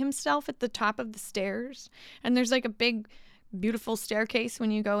hung himself at the top of the stairs. And there's like a big, beautiful staircase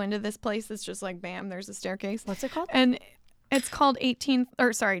when you go into this place. It's just like, bam, there's a staircase. What's it called? And It's called it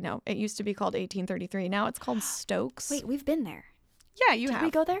used to be called 1833. Now it's called Stokes. Wait, we've been there. Yeah, you have. Did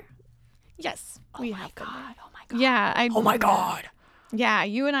we go there? Yes, we have been there. Oh my god. Yeah, Oh my god. Yeah,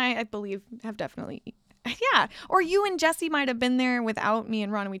 you and I believe, have definitely. Yeah, or you and Jesse might have been there without me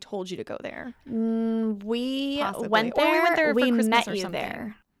and Ron, and we told you to go there. We Possibly. went there. Or we went there for Christmas met or you something.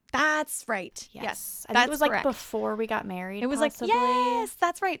 there. That's right. Yes, I think that's it was like correct. before we got married. It was possibly. like, yes,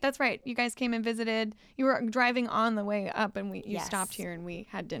 that's right. That's right. You guys came and visited. You were driving on the way up, and you Yes. stopped here, and we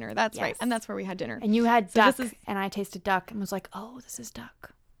had dinner. That's right, and that's where we had dinner. And you had So duck, this is- and I tasted duck, and was like, "Oh, this is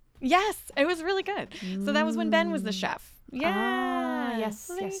duck." Yes, it was really good. So that was when Ben was the chef. Yeah. Ah, yes.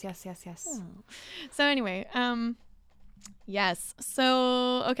 Oh. So anyway, yes.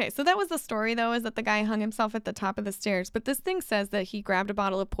 So, okay. So that was the story, though, is that the guy hung himself at the top of the stairs. But this thing says that he grabbed a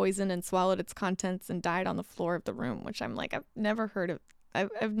bottle of poison and swallowed its contents and died on the floor of the room, which I'm like, I've never heard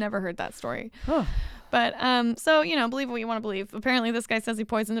that story. Oh. But, so, believe what you want to believe. Apparently this guy says he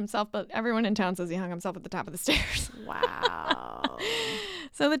poisoned himself, but everyone in town says he hung himself at the top of the stairs. Wow.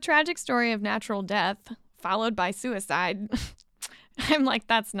 So the tragic story of natural death followed by suicide, I'm like,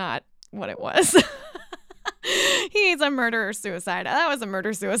 that's not what it was. He's a murderer-suicide. That was a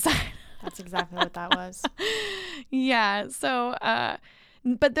murder-suicide. That's exactly what that was. Yeah. So,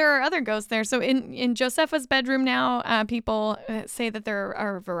 but there are other ghosts there. So in Josepha's bedroom now, people say that there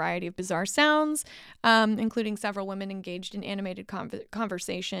are a variety of bizarre sounds, including several women engaged in animated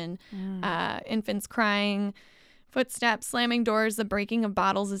conversation, infants crying, footsteps, slamming doors, the breaking of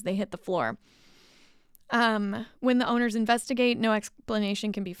bottles as they hit the floor. When the owners investigate, no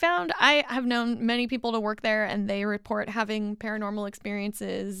explanation can be found. I have known many people to work there, and they report having paranormal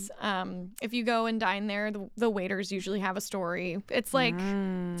experiences. If you go and dine there, the waiters usually have a story. It's like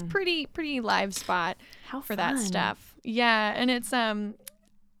it's pretty live spot for that stuff. Yeah, and it's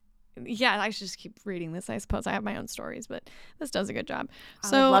I should just keep reading this. I suppose I have my own stories, but this does a good job.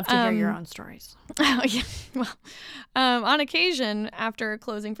 I would love to hear your own stories. Oh, yeah. Well, on occasion, after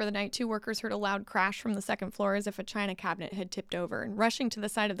closing for the night, 2 workers heard a loud crash from the second floor as if a china cabinet had tipped over. And rushing to the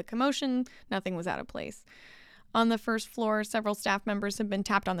side of the commotion, nothing was out of place. On the first floor, several staff members have been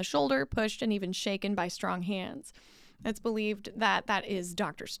tapped on the shoulder, pushed, and even shaken by strong hands. It's believed that that is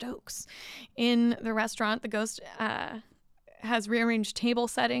Dr. Stokes. In the restaurant, the ghost has rearranged table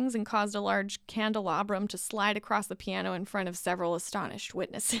settings and caused a large candelabrum to slide across the piano in front of several astonished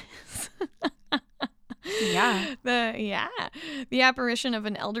witnesses. Yeah. The apparition of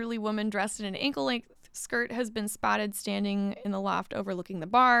an elderly woman dressed in an ankle-length skirt has been spotted standing in the loft overlooking the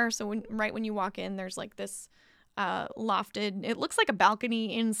bar. So right when you walk in, there's like this lofted, it looks like a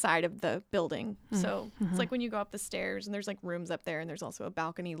balcony inside of the building. So it's like when you go up the stairs and there's like rooms up there, and there's also a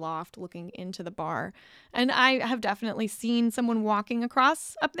balcony loft looking into the bar. And I have definitely seen someone walking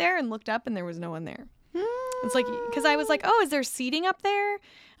across up there and looked up and there was no one there. It's like, because I was like, oh, is there seating up there?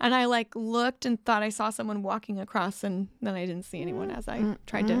 And I like looked and thought I saw someone walking across, and then I didn't see anyone as I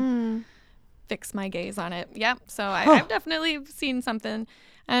tried to fix my gaze on it. Yep. So I've definitely seen something.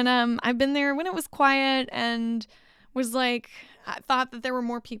 And I've been there when it was quiet and was like, I thought that there were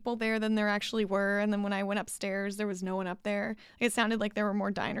more people there than there actually were. And then when I went upstairs, there was no one up there. It sounded like there were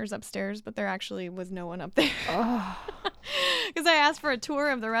more diners upstairs, but there actually was no one up there. Oh. Because I asked for a tour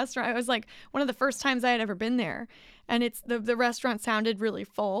of the restaurant. It was like one of the first times I had ever been there. And the restaurant sounded really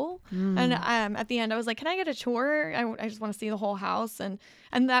full. And at the end, I was like, can I get a tour? I just want to see the whole house. And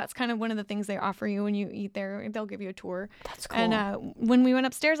that's kind of one of the things they offer you when you eat there. They'll give you a tour. That's cool. And when we went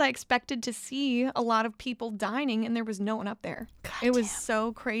upstairs, I expected to see a lot of people dining, and there was no one up there. It was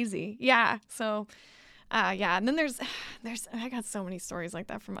so crazy. Yeah. So, and then there's I got so many stories like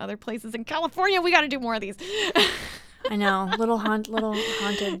that from other places in California. We got to do more of these. I know. Little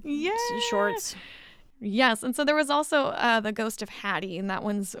haunted shorts. Yes. And so there was also the ghost of Hattie, and that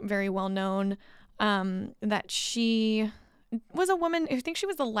one's very well known, that she was a woman. I think she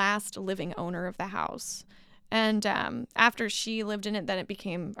was the last living owner of the house. And after she lived in it, then it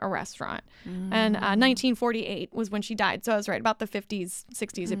became a restaurant. And 1948 was when she died. So I was right. About the 50s,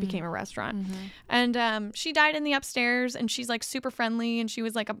 60s, it became a restaurant. And she died in the upstairs, and she's like super friendly, and she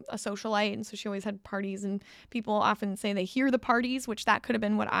was like a socialite. And so she always had parties, and people often say they hear the parties, which that could have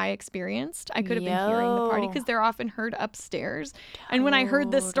been what I experienced. I could have been hearing the party because they're often heard upstairs. And when I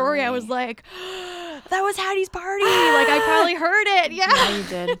heard this story, I was like, that was Hattie's party. Like, I probably heard it. Yeah. Yeah, you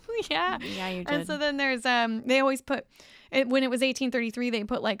did. Yeah. Yeah, you did. And so then there's they always put when it was 1833, they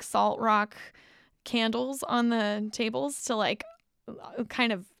put like salt rock candles on the tables to like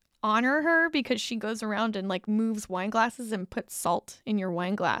kind of honor her, because she goes around and like moves wine glasses and puts salt in your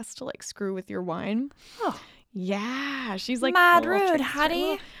wine glass to like screw with your wine. Oh. Yeah, she's like mad rude,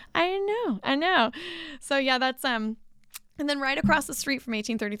 Hattie. I know. So yeah, that's And then right across the street from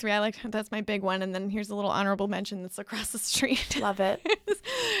 1833, that's my big one. And then here's a little honorable mention that's across the street. Love it.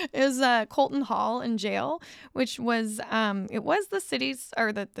 is Colton Hall and Jail, which was it was the city's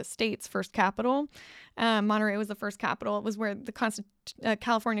or the state's first capital. Monterey was the first capital. It was where the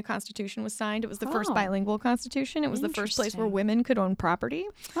California Constitution was signed. It was the first bilingual constitution. It was the first place where women could own property.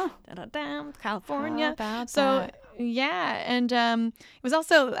 Oh. California. How about so that? yeah, and it was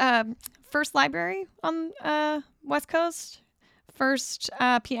also first library on West Coast, first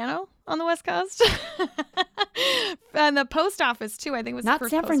piano on the West Coast, and the post office too. I think it was Not the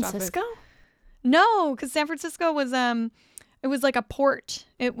first San post Francisco? office. No, because San Francisco was it was like a port.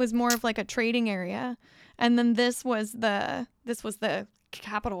 It was more of like a trading area, and then this was the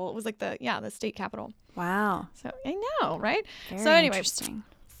capital. It was like the state capital. Wow. So I know, right? Very so anyway, interesting.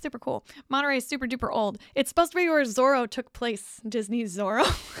 super cool. Monterey is super duper old. It's supposed to be where Zorro took place. Disney's Zorro.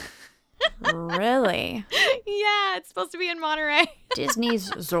 Really? Yeah, it's supposed to be in Monterey. Disney's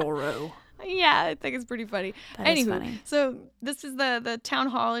Zorro. Yeah, I think it's pretty funny. That is funny. So this is the town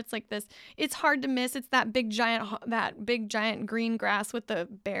hall. It's like this. It's hard to miss. It's that big giant green grass with the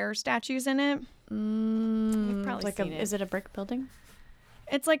bear statues in it. You've probably seen it. Is it a brick building?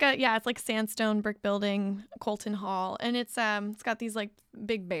 It's like it's like sandstone brick building, Colton Hall, and it's got these like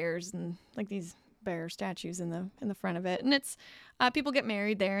big bears and like these bear statues in the front of it, and it's people get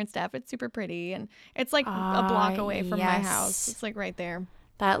married there and stuff. It's super pretty, and it's like a block away from my house. It's like right there.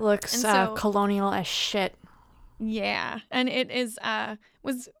 That looks colonial as shit. Yeah, and it is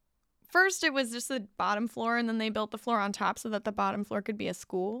first it was just the bottom floor, and then they built the floor on top so that the bottom floor could be a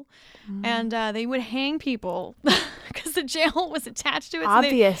school, and they would hang people because the jail was attached to it.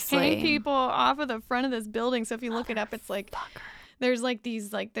 Obviously, so they hang people off of the front of this building. So if you look it up, it's like there's like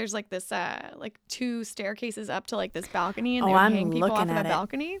these there's like this like two staircases up to like this balcony, and they would hang people off of the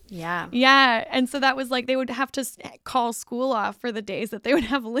balcony. Yeah, and so that was like they would have to call school off for the days that they would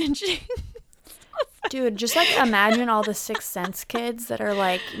have lynching. Dude, just like imagine all the Sixth Sense kids that are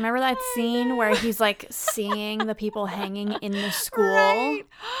like, remember that scene where he's like seeing the people hanging in the school? Right.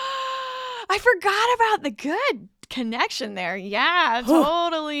 I forgot about the good connection there. Yeah,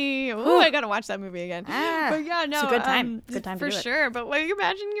 totally. Ooh, I gotta watch that movie again. But yeah, no, it's a good time. Good time for to do sure. But like,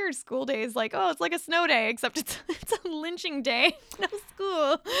 imagine your school day is like, it's like a snow day, except it's a lynching day. No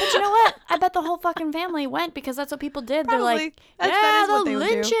school. But you know what? I bet the whole fucking family went because that's what people did. Probably. They're like, that is what they would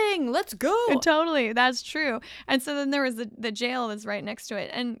do. lynching. Let's go. Totally, that's true. And so then there was the jail that's right next to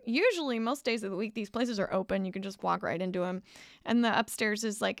it. And usually, most days of the week, these places are open. You can just walk right into them. And the upstairs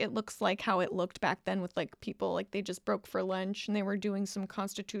is like, it looks like how it looked back then with like people, like they just broke for lunch and they were doing some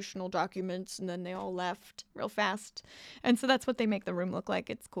constitutional documents and then they all left real fast. And so that's what they make the room look like.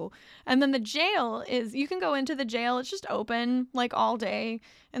 It's cool. And then the jail is, you can go into the jail. It's just open like all day.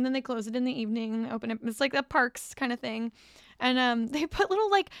 And then they close it in the evening, open it. It's like a parks kind of thing. And they put little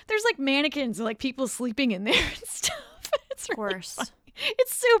like, there's like mannequins, like people sleeping in there and stuff. It's of course. Really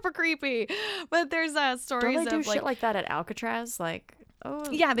it's super creepy, but there's stories Don't they do of shit like that at Alcatraz? Like,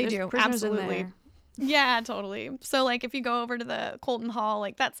 yeah, they do. Absolutely. In there. Yeah, totally. So like if you go over to the Colton Hall,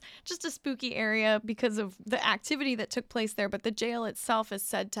 like that's just a spooky area because of the activity that took place there. But the jail itself is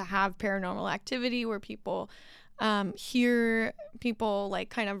said to have paranormal activity where people hear people like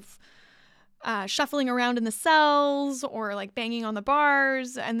kind of shuffling around in the cells or like banging on the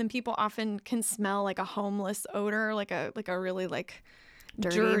bars, and then people often can smell like a homeless odor, like a really like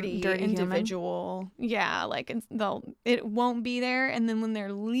dirty individual. Human. Yeah, like it won't be there, and then when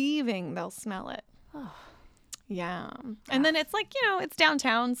they're leaving, they'll smell it. Oh. Yeah, and then it's like it's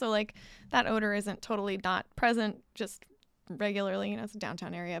downtown, so like that odor isn't totally not present just regularly. It's a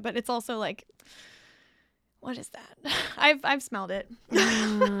downtown area, but it's also like. What is that? I've smelled it.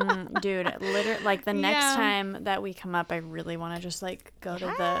 Dude, literally, like the next time that we come up, I really want to just like go to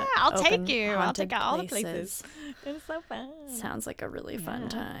the I'll take you. I'll take out all the places. It's so fun. Sounds like a really fun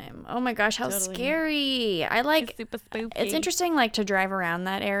time. Oh my gosh, how scary. I like it's super spooky. It's interesting like to drive around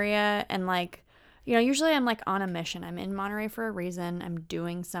that area and like usually I'm like on a mission. I'm in Monterey for a reason. I'm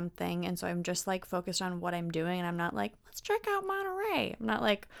doing something. And so I'm just like focused on what I'm doing. And I'm not like, let's check out Monterey. I'm not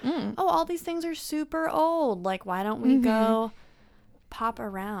like, all these things are super old. Like, why don't we go pop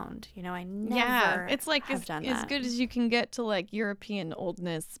around? I never it's like have done as that. good as you can get to like European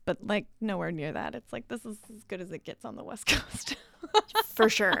oldness, but like nowhere near that. It's like this is as good as it gets on the West Coast. For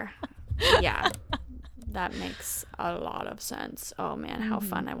sure. Yeah. That makes a lot of sense. Oh man, how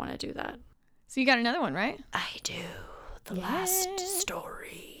fun. I want to do that. So you got another one, right? I do. The last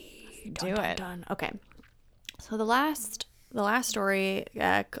story. Do it. Dun. Okay. So the last story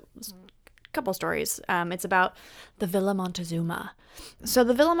couple stories. It's about the Villa Montezuma. So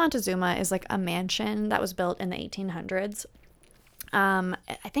the Villa Montezuma is like a mansion that was built in the 1800s. I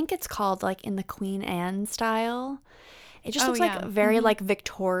think it's called like in the Queen Anne style. It just looks like very like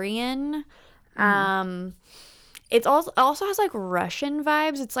Victorian. It's also has like Russian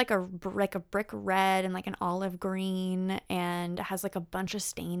vibes. It's like a brick red and like an olive green, and it has like a bunch of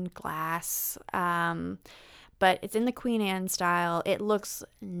stained glass. But it's in the Queen Anne style. It looks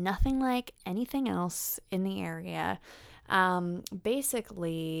nothing like anything else in the area.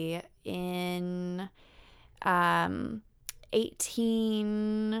 Basically, in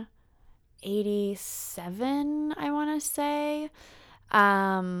 1887, I want to say,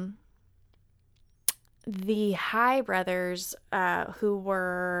 the High brothers, they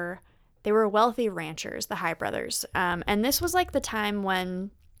were wealthy ranchers, the High brothers. And this was like the time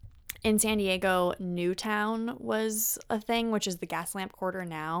when in San Diego, Newtown was a thing, which is the gas lamp quarter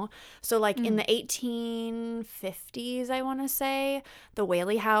now. So like in the 1850s, I want to say, the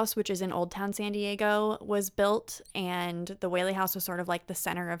Whaley House, which is in Old Town San Diego, was built, and the Whaley House was sort of like the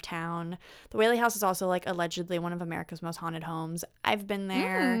center of town. The Whaley House is also like allegedly one of America's most haunted homes. I've been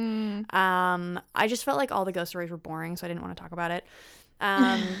there. I just felt like all the ghost stories were boring, so I didn't want to talk about it.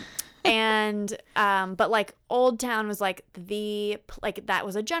 And but like Old Town was like that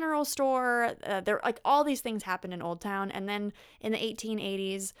was a general store. There like all these things happened in Old Town, and then in the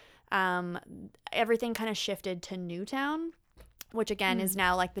 1880s, everything kind of shifted to Newtown, which again is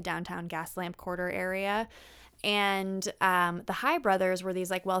now like the downtown gas lamp quarter area. And the High brothers were these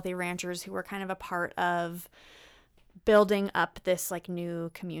like wealthy ranchers who were kind of a part of building up this like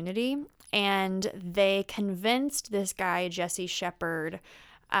new community, and they convinced this guy Jesse Shepard,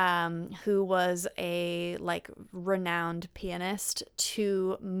 who was a like renowned pianist,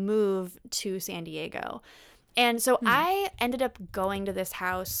 to move to San Diego. And so I ended up going to this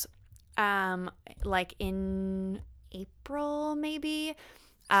house like in April maybe,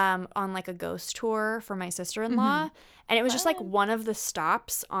 on like a ghost tour for my sister-in-law. And it was just like one of the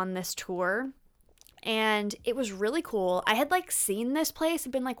stops on this tour. And it was really cool. I had like seen this place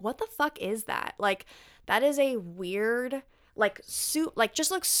and been like, what the fuck is that? Like, that is a weird like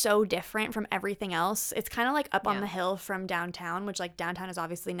just looks so different from everything else. It's kind of like up on the hill from downtown, which like downtown is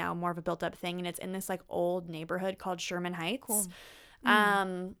obviously now more of a built up thing, and it's in this like old neighborhood called Sherman Heights. Cool.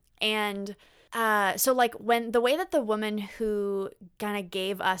 So like when the way that the woman who kind of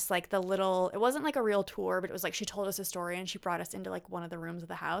gave us like the little, it wasn't like a real tour, but it was like she told us a story and she brought us into like one of the rooms of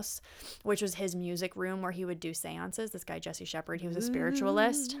the house, which was his music room where he would do seances. This guy Jesse Shepard, he was a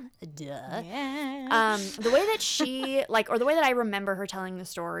spiritualist. Duh. Yeah. The way that she like, or the way that I remember her telling the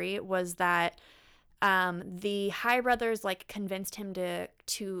story was that the High brothers like convinced him to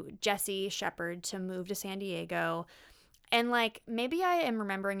Jesse Shepard to move to San Diego. And, like, maybe I am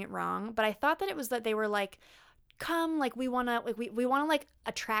remembering it wrong, but I thought that it was that they were, like, come, like, we want to, like, we want to, like,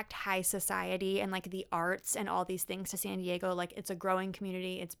 attract high society and, like, the arts and all these things to San Diego. Like, it's a growing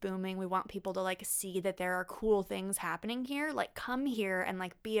community. It's booming. We want people to, like, see that there are cool things happening here. Like, come here and,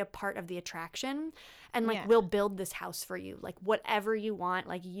 like, be a part of the attraction. And, like, we'll build this house for you. Like, whatever you want.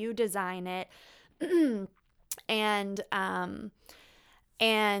 Like, you design it.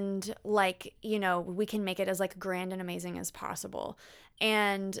 And like, you know, we can make it as like grand and amazing as possible.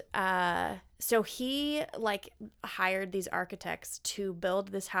 And so he like hired these architects to build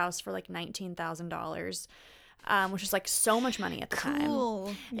this house for like $19,000, which is like so much money at the time.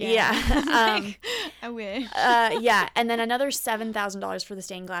 Cool. Yeah. I wish. Yeah. And then another $7,000 for the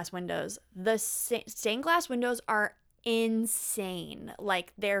stained glass windows. The stained glass windows are insane.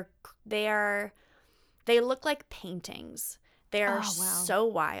 Like they look like paintings. They're so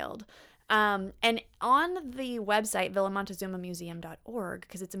wild. And on the website, villamontezumamuseum.org,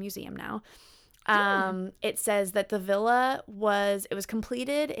 because it's a museum now, it says that the villa was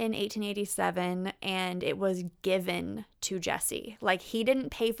completed in 1887, and it was given to Jesse. Like, he didn't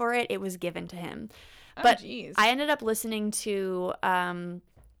pay for it. It was given to him. But I ended up listening to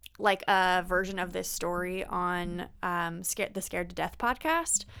like a version of this story on the Scared to Death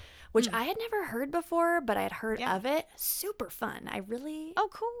podcast, which I had never heard before, but I had heard of it. Super fun. I really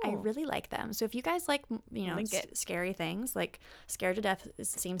like them. So if you guys like, you know, scary things, like Scared to Death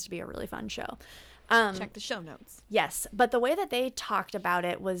seems to be a really fun show. Check the show notes. Yes. But the way that they talked about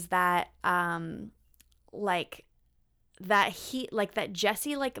it was that, that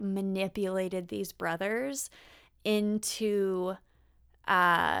Jesse like manipulated these brothers into,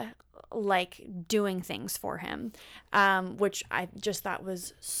 like doing things for him, which I just thought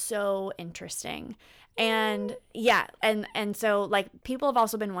was so interesting. And and so like people have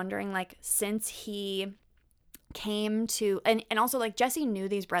also been wondering, like, since he came to, and also like Jesse knew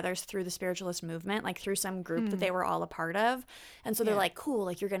these brothers through the spiritualist movement, like through some group that they were all a part of. And so they're like, cool,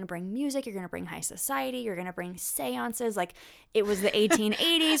 like you're going to bring music, you're going to bring high society, you're going to bring seances. Like it was the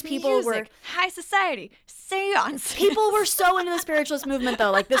 1880s. People were high society, seances. People were so into the spiritualist movement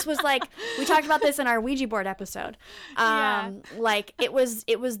though. Like this was like, we talked about this in our Ouija board episode. Like it was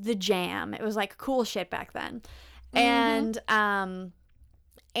the jam. It was like cool shit back then.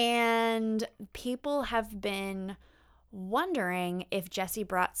 And people have been wondering if Jesse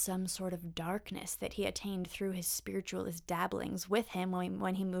brought some sort of darkness that he attained through his spiritualist dabblings with him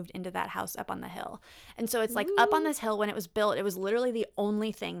when he moved into that house up on the hill. And so it's like up on this hill when it was built, it was literally the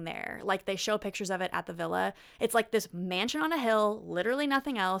only thing there. Like they show pictures of it at the villa. It's like this mansion on a hill, literally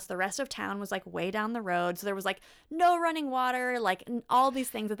nothing else. The rest of town was like way down the road. So there was like no running water, like all these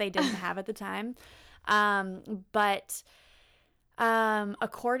things that they didn't have at the time.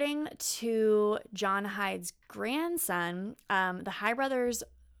 According to John Hyde's grandson, the High brothers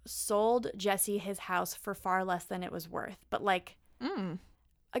sold Jesse his house for far less than it was worth. But like,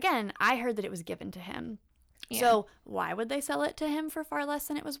 again, I heard that it was given to him. Yeah. So why would they sell it to him for far less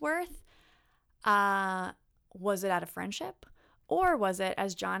than it was worth? Was it out of friendship? Or was it,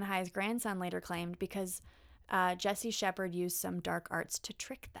 as John Hyde's grandson later claimed, because Jesse Shepherd used some dark arts to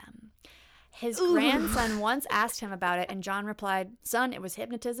trick them? His grandson once asked him about it, and John replied, "Son, it was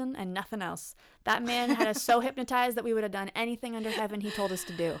hypnotism and nothing else. That man had us so hypnotized that we would have done anything under heaven he told us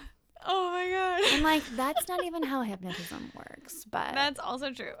to do." Oh my God. And like, that's not even how hypnotism works, but that's also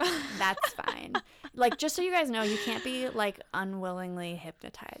true. That's fine. Like, just so you guys know, you can't be like unwillingly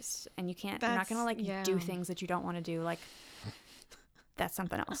hypnotized, and you're not gonna like do things that you don't want to do. Like, that's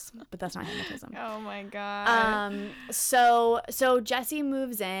something else, but that's not hypnotism. Oh my God. So Jesse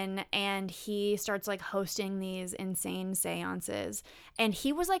moves in and he starts like hosting these insane seances, and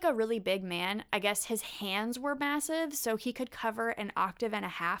he was like a really big man. I guess his hands were massive, so he could cover an octave and a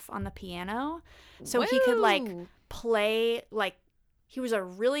half on the piano. So he could like play, like he was a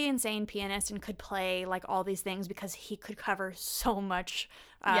really insane pianist and could play like all these things because he could cover so much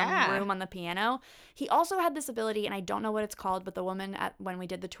room on the piano. He also had this ability, and I don't know what it's called, but the woman when we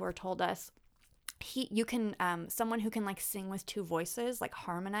did the tour told us, someone who can like sing with two voices, like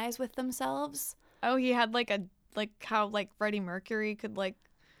harmonize with themselves. Oh, he had like how like Freddie Mercury could like,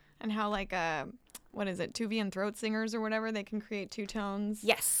 and how like what is it, Tubian throat singers or whatever, they can create two tones.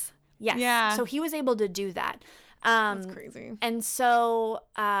 Yes. Yeah. So he was able to do that. That's crazy. And so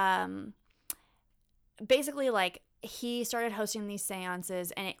basically like he started hosting these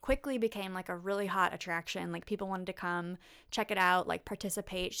seances, and it quickly became like a really hot attraction. Like people wanted to come check it out, like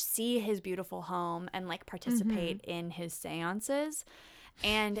participate, see his beautiful home, and like participate in his seances.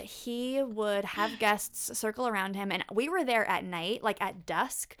 And he would have guests circle around him, and we were there at night, like at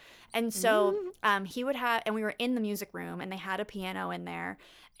dusk. And so he would have, and we were in the music room, and they had a piano in there.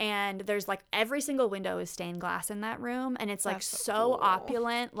 And there's like every single window is stained glass in that room, and it's like That's so cool.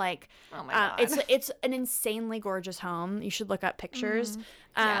 opulent. Like, oh my God. it's an insanely gorgeous home. You should look up pictures.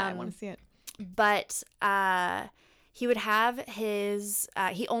 Yeah, I want to see it. But he would have his.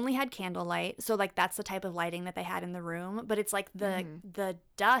 He only had candlelight, so like that's the type of lighting that they had in the room. But it's like the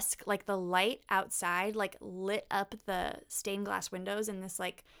dusk, like the light outside, like lit up the stained glass windows in this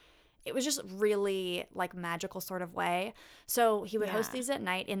like. It was just really like magical sort of way. So he would host these at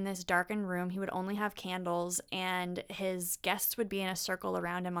night in this darkened room. He would only have candles, and his guests would be in a circle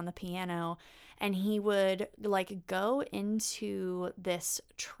around him on the piano, and he would like go into this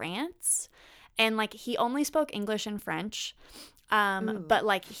trance, and like he only spoke English and French. But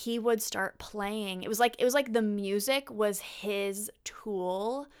like he would start playing. It was like the music was his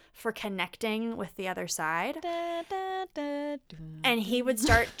tool for connecting with the other side. And he would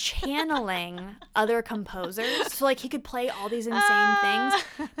start channeling other composers. So like he could play all these insane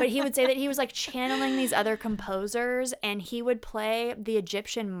things, but he would say that he was like channeling these other composers, and he would play the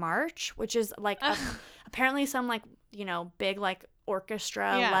Egyptian march, which is like apparently some like, you know, big like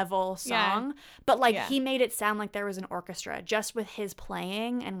orchestra level song, but like he made it sound like there was an orchestra just with his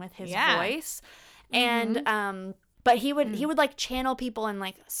playing and with his voice. And but he would like channel people and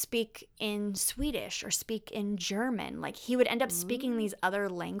like speak in Swedish or speak in German. Like he would end up speaking these other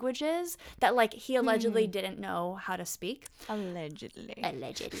languages that like he allegedly didn't know how to speak. Allegedly.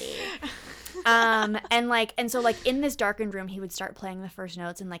 And so like in this darkened room, he would start playing the first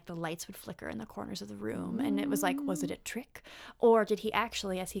notes, and like the lights would flicker in the corners of the room, and it was like, was it a trick, or did he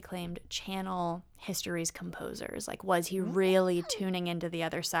actually, as he claimed, channel history's composers? Like, was he really tuning into the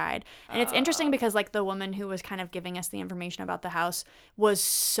other side? And it's interesting because like the woman who was kind of giving us the information about the house was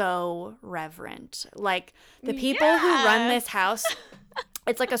so reverent. Like the people who run this house,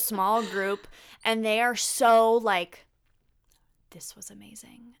 It's like a small group, and they are so like, this was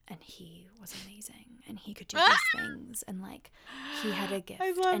amazing, and he was amazing, and he could do these things, and like he had a gift,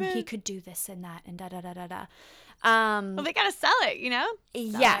 and he could do this and that, and da da da da da. Well, they gotta sell it, you know?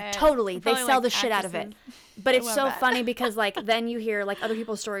 Totally. They sell like the shit out of it. But it's so funny because like then you hear like other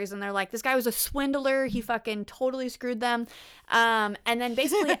people's stories and they're like, this guy was a swindler. He fucking totally screwed them. And then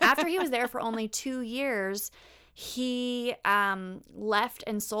basically after he was there for only 2 years, he left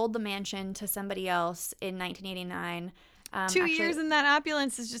and sold the mansion to somebody else in 1989. 2 years in that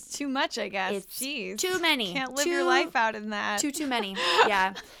opulence is just too much, I guess. It's Jeez. too many. Can't live your life out in that. Too many.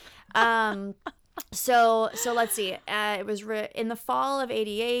 Yeah. So let's see. It was in the fall of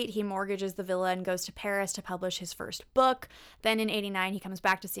 88, he mortgages the villa and goes to Paris to publish his first book. Then in 89, he comes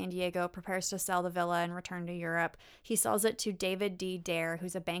back to San Diego, prepares to sell the villa and return to Europe. He sells it to David D. Dare,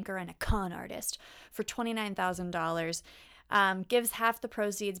 who's a banker and a con artist, for $29,000. Gives half the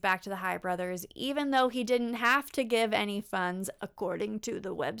proceeds back to the High brothers, even though he didn't have to give any funds, according to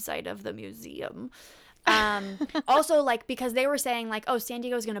the website of the museum. Also, like, because they were saying like, oh, San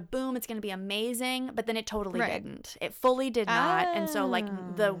Diego's gonna boom, it's gonna be amazing, but then it totally didn't. It fully did not. And so like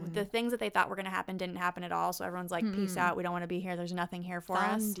the things that they thought were gonna happen didn't happen at all. So everyone's like, peace out, we don't want to be here, there's nothing here for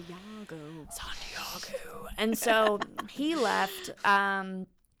us. San Diego. And so he left.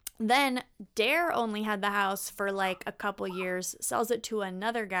 Then Dare only had the house for like a couple years, sells it to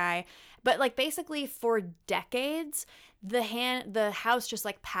another guy, but like basically for decades the house just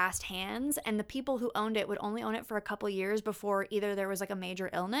like passed hands, and the people who owned it would only own it for a couple years before either there was like a major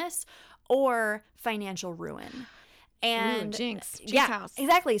illness or financial ruin. And jinx yeah, house.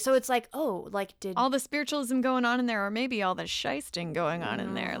 Exactly. So it's like, oh, like did all the spiritualism going on in there, or maybe all the shysting going on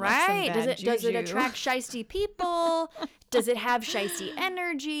in there, right? Like does it attract shysty people? Does it have shysty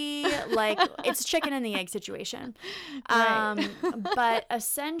energy? Like it's chicken and the egg situation. Right. But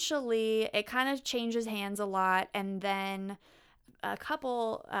essentially, it kind of changes hands a lot, and then a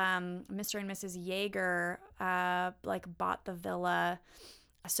couple, Mr. and Mrs. Yeager, like bought the villa.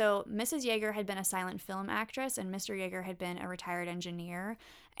 So Mrs. Yeager had been a silent film actress, and Mr. Yeager had been a retired engineer,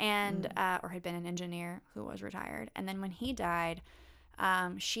 and or had been an engineer who was retired. And then when he died,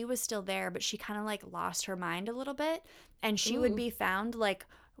 she was still there, but she kind of like lost her mind a little bit, and she would be found like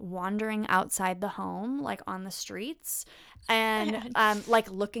wandering outside the home, like on the streets, and like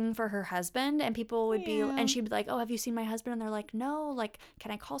looking for her husband, and people would be, and she'd be like, oh, have you seen my husband? And they're like, no, like,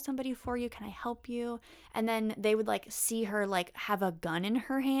 can I call somebody for you? Can I help you? And then they would like see her like have a gun in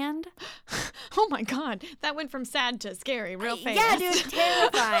her hand. Oh my God, that went from sad to scary real fast. Yeah, dude,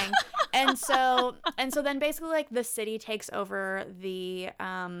 terrifying. and so then basically like the city takes over the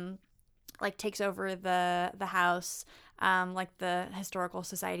the house. Like the historical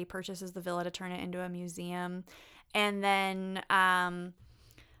society purchases the villa to turn it into a museum, and then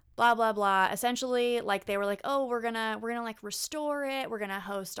blah blah blah. Essentially, like they were like, oh, we're gonna like restore it. We're gonna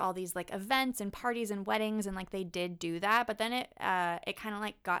host all these like events and parties and weddings, and like they did do that. But then it kind of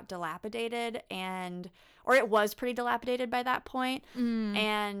like got dilapidated, or it was pretty dilapidated by that point,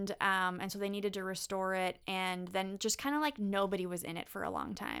 and so they needed to restore it, and then just kind of like nobody was in it for a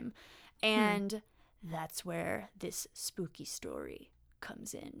long time, and. That's where this spooky story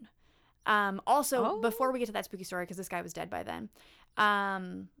comes in. Before we get to that spooky story, because this guy was dead by then,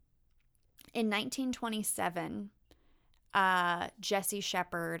 in 1927, Jesse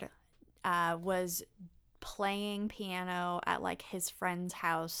Shepard was playing piano at like his friend's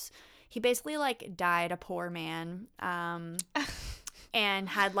house. He basically like died a poor man. And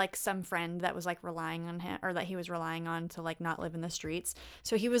had like some friend that was like relying on him, or that he was relying on to like not live in the streets.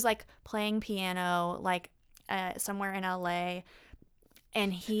 So he was like playing piano like somewhere in LA,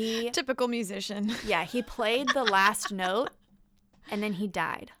 and he typical musician. Yeah, he played the last note, and then he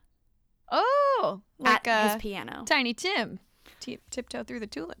died. Oh, like at his piano. Tiny Tim, tiptoe through the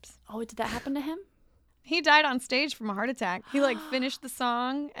tulips. Oh, did that happen to him? He died on stage from a heart attack. He like finished the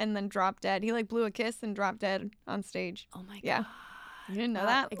song and then dropped dead. He like blew a kiss and dropped dead on stage. Oh my God. Yeah. You didn't know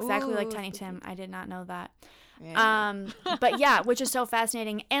that? Exactly. Ooh, like Tiny Tim. I did not know that. Yeah. But yeah, which is so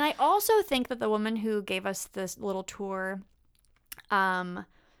fascinating. And I also think that the woman who gave us this little tour said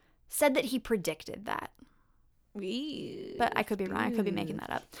that he predicted that. But I could be wrong. I could be making that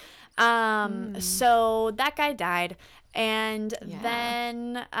up. So that guy died. And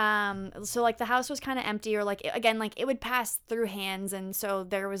then, so like the house was kind of empty, or like, again, like it would pass through hands. And so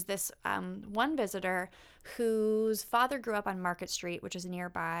there was this one visitor whose father grew up on Market Street, which is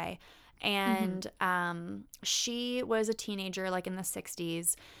nearby. And she was a teenager, like in the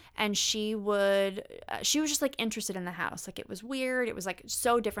 60s, and she was just like interested in the house. Like, it was weird. It was like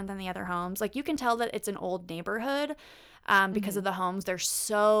so different than the other homes. Like, you can tell that it's an old neighborhood because of the homes. They're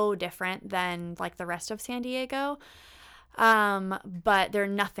so different than like the rest of San Diego. But they're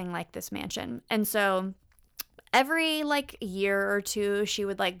nothing like this mansion. And so every like year or two, she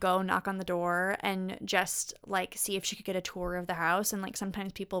would like go knock on the door and just like see if she could get a tour of the house. And like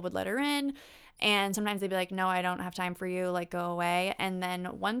sometimes people would let her in, and sometimes they'd be like, no, I don't have time for you, like, go away. And then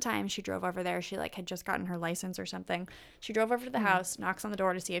one time she drove over there, she like had just gotten her license or something. She drove over to the house, knocks on the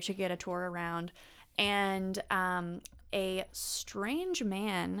door to see if she could get a tour around, and a strange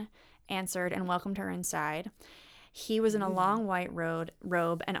man answered and welcomed her inside. He was in a long white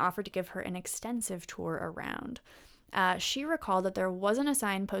robe and offered to give her an extensive tour around. She recalled that there wasn't a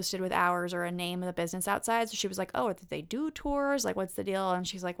sign posted with hours or a name of the business outside. So she was like, oh, did they do tours? Like, what's the deal? And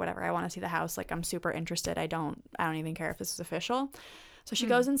she's like, whatever, I want to see the house. Like, I'm super interested. I don't even care if this is official. So she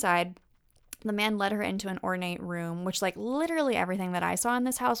goes inside. The man led her into an ornate room, which like literally everything that I saw in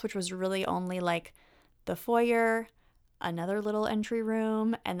this house, which was really only like the foyer, another little entry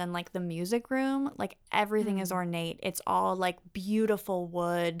room, and then like the music room, like everything is ornate. It's all like beautiful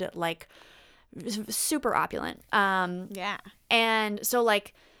wood, like super opulent. Yeah. And so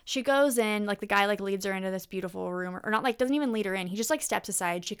like she goes in, like the guy like leads her into this beautiful room, or not, like doesn't even lead her in. He just like steps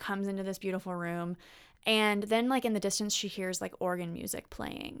aside. She comes into this beautiful room, and then like in the distance she hears like organ music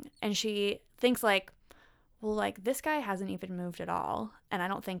playing, and she thinks like, well, like this guy hasn't even moved at all, and I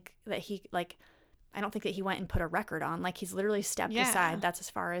don't think that he went and put a record on. Like, he's literally stepped aside. That's as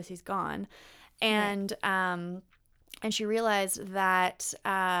far as he's gone. And and she realized that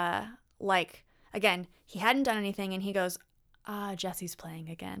like, again, he hadn't done anything, and he goes, Jesse's playing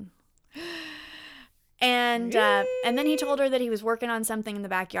again. And then he told her that he was working on something in the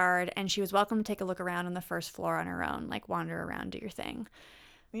backyard, and she was welcome to take a look around on the first floor on her own, like wander around, do your thing.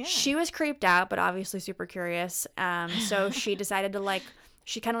 Yeah. She was creeped out, but obviously super curious. So she decided to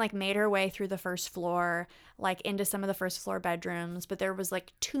she kind of like made her way through the first floor, like into some of the first floor bedrooms, but there was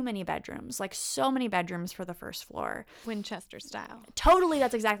like too many bedrooms, like so many bedrooms for the first floor. Winchester style. Totally.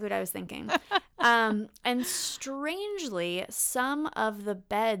 That's exactly what I was thinking. And strangely, some of the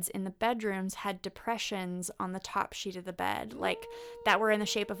beds in the bedrooms had depressions on the top sheet of the bed, like that were in the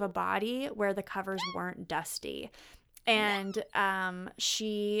shape of a body where the covers weren't dusty. And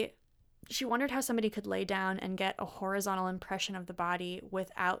she wondered how somebody could lay down and get a horizontal impression of the body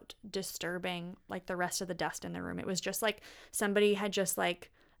without disturbing like the rest of the dust in the room. It was just like somebody had just like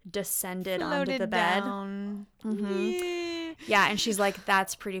descended floated onto the bed. Down. Yeah, and she's like,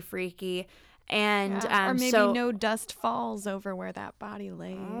 that's pretty freaky. And or maybe so, no dust falls over where that body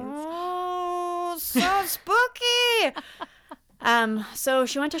lays. Oh, so spooky. So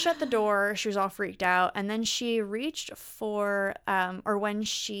she went to shut the door. She was all freaked out, and then she reached for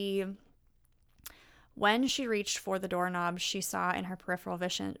when she reached for the doorknob, she saw in her peripheral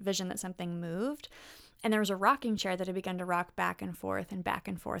vision that something moved, and there was a rocking chair that had begun to rock back and forth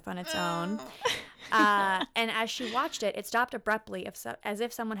on its own. And as she watched it, it stopped abruptly, as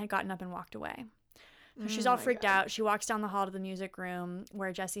if someone had gotten up and walked away. So she's all freaked out. She walks down the hall to the music room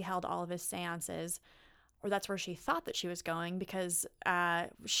where Jesse held all of his seances, or that's where she thought that she was going, because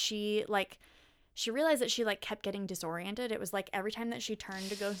she realized that she like kept getting disoriented. It was like every time that she turned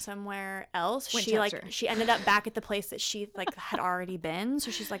to go somewhere else, she ended up back at the place that she like had already been.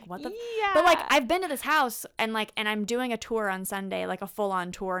 So she's like, what the But like, I've been to this house, and I'm doing a tour on Sunday, like a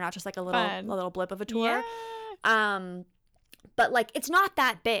full-on tour, not just like a little blip of a tour. But like, it's not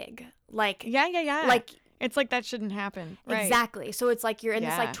that big. Like, like, it's like that shouldn't happen. Right. Exactly. So it's like you're in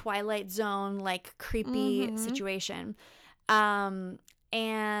this like Twilight Zone, like creepy situation. So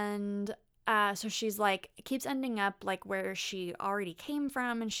she's like, it keeps ending up like where she already came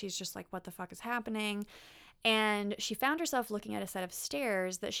from, and she's just like, what the fuck is happening? And she found herself looking at a set of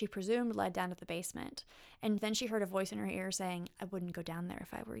stairs that she presumed led down to the basement. And then she heard a voice in her ear saying, I wouldn't go down there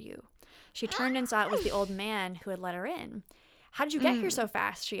if I were you. She turned and saw it was the old man who had let her in. How did you get here so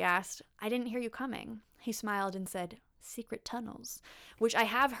fast? She asked. I didn't hear you coming. He smiled and said, secret tunnels, which I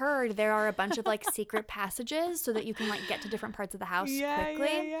have heard there are a bunch of like secret passages so that you can like get to different parts of the house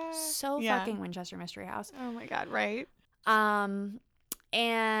quickly. So fucking Winchester Mystery House. Oh my God, right? And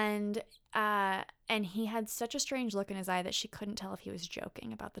he had such a strange look in his eye that she couldn't tell if he was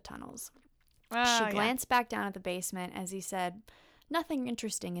joking about the tunnels. She glanced back down at the basement as he said, nothing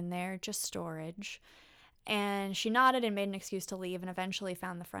interesting in there, just storage. And she nodded and made an excuse to leave, and eventually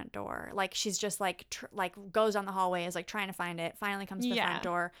found the front door. Like, she's just like goes down the hallway, is like trying to find it, finally comes to the front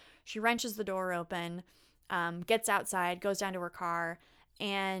door. She wrenches the door open, gets outside, goes down to her car,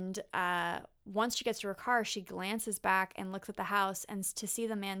 And once she gets to her car, she glances back and looks at the house and to see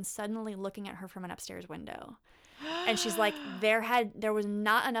the man suddenly looking at her from an upstairs window. And she's like, there was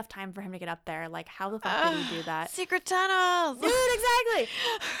not enough time for him to get up there. Like, how the fuck did he do that? Secret tunnels. Dude,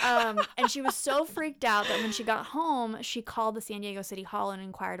 exactly. And she was so freaked out that when she got home, she called the San Diego City Hall and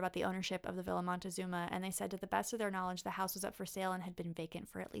inquired about the ownership of the Villa Montezuma. And they said, to the best of their knowledge, the house was up for sale and had been vacant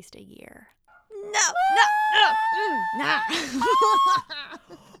for at least a year. Nah.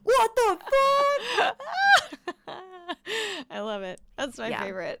 What the fuck? I love it. That's my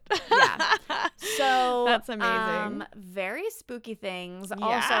favorite. Yeah. So that's amazing. Very spooky things. Yes.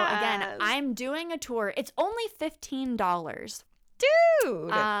 Also, again, I'm doing a tour. It's only $15.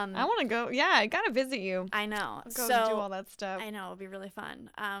 Dude, I want to go. Yeah, I gotta visit you. I know. Go do all that stuff. I know, it'll be really fun.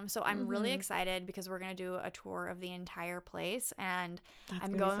 So I'm really excited because we're gonna do a tour of the entire place, and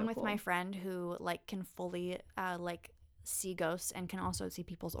I'm going with my friend who like can fully like see ghosts and can also see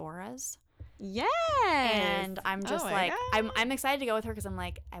people's auras. Yes. And I'm just like, I'm excited to go with her because I'm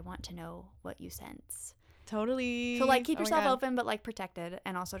like, I want to know what you sense. Totally. So like keep yourself open, but like protected,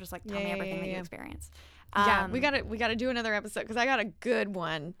 and also just like tell me everything that you experience. Yeah, we gotta do another episode because I got a good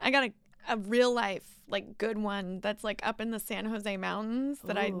one. I got a real life like good one that's like up in the San Jose mountains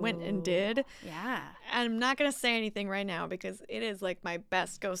that I went and did. Yeah. And I'm not gonna say anything right now because it is like my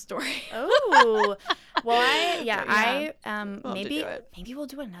best ghost story. Oh. Well, We'll maybe we'll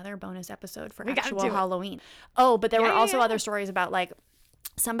do another bonus episode for actual Halloween. It. Oh, but there were also other stories about like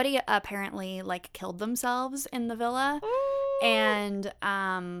somebody apparently like killed themselves in the villa. Ooh. And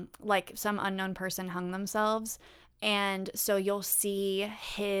like some unknown person hung themselves, and so you'll see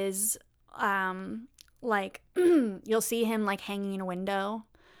his like you'll see him like hanging in a window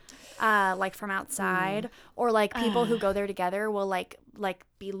like from outside, or like people who go there together will like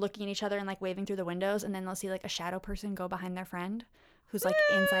be looking at each other and like waving through the windows, and then they'll see like a shadow person go behind their friend who's like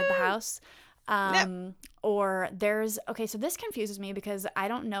inside the house. Or so this confuses me because I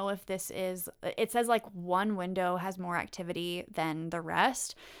don't know if it says like one window has more activity than the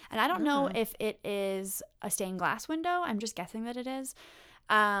rest. And I don't know if it is a stained glass window. I'm just guessing that it is.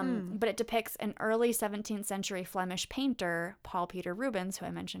 But it depicts an early 17th century Flemish painter, Paul Peter Rubens, who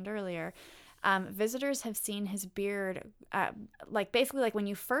I mentioned earlier. Visitors have seen his beard, like basically like when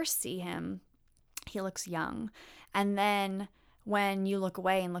you first see him, he looks young. And then when you look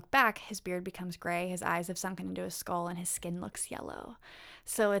away and look back, his beard becomes gray, his eyes have sunken into his skull, and his skin looks yellow.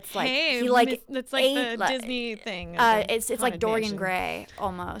 So it's like it's like the Disney thing. It's like Dorian Gray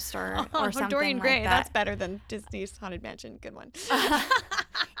almost, or something Dorian Gray. like that. That's better than Disney's Haunted Mansion. Good one.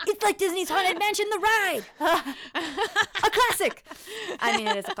 It's like Disney's Haunted Mansion, the ride, a classic. I mean,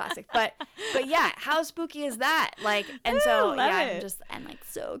 it is a classic, but yeah, how spooky is that? Like, and so I'm like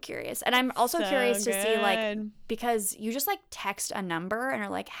so curious, and I'm also curious to see like, because you just like text a number and are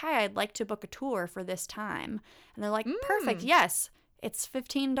like, hey, I'd like to book a tour for this time, and they're like, perfect, yes. It's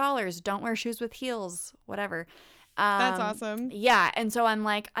 $15. Don't wear shoes with heels, whatever. That's awesome. Yeah. And so I'm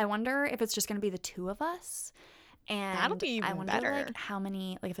like, I wonder if it's just going to be the two of us. And that'll be even I wonder, better. like, how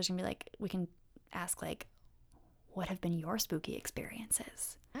many, like, if there's going to be, like, we can ask, like, what have been your spooky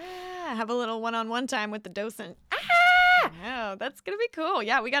experiences? Have a little one-on-one time with the docent. Oh, that's gonna be cool.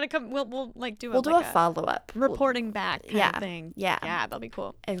 Yeah, we gotta come. We'll like do. We'll do a follow-up reporting back kind of thing. Yeah, that'll be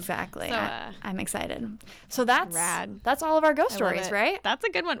cool. Exactly. So, I'm excited. So that's rad. That's all of our ghost stories, right? That's a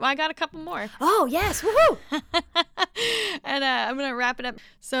good one. Well, I got a couple more. Oh yes, woohoo! And I'm gonna wrap it up.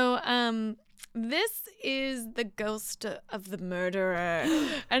 So this is the ghost of the murderer,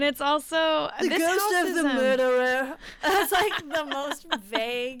 and it's also the ghost of the murderer. That's like the most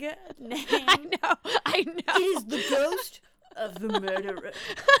vague name. I know. It is the ghost of the murderer.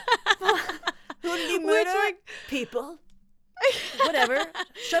 Who did he murder? People. Whatever.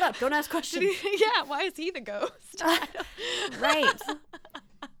 Shut up. Don't ask questions. Yeah. Why is he the ghost? Right.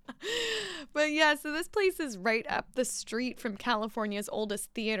 But yeah, so this place is right up the street from California's oldest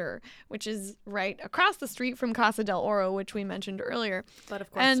theater, which is right across the street from Casa del Oro, which we mentioned earlier. But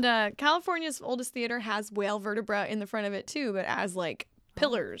of course. And California's oldest theater has whale vertebra in the front of it too, but as like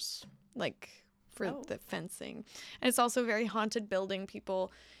pillars, like for the fencing. And it's also a very haunted building.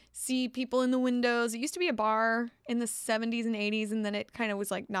 People see people in the windows. It used to be a bar in the 70s and 80s, and then it kind of was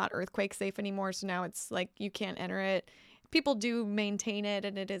like not earthquake safe anymore. So now it's like you can't enter it. People do maintain it,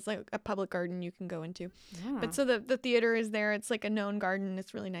 and it is like a public garden you can go into. Yeah. But so the theater is there. It's like a known garden.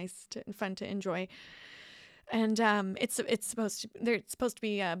 It's really nice and fun to enjoy. And it's supposed to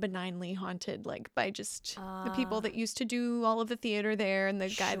be benignly haunted, like by just the people that used to do all of the theater there, and the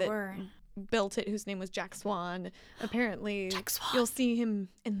guy that built it, whose name was Jack Swan. Apparently, Jack Swan. you'll see him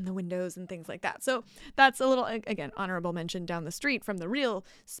in the windows and things like that. So that's a little, again, honorable mention down the street from the real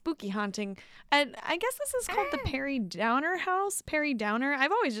spooky haunting. And I guess this is called the Perry Downer house. Perry Downer.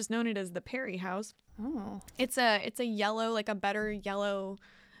 I've always just known it as the Perry house. Oh. It's a yellow, like a better yellow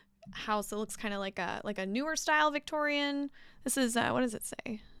house. It looks kind of like a newer style Victorian. This is what does it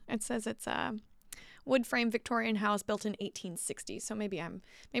say? It says it's a wood frame Victorian house built in 1860. So maybe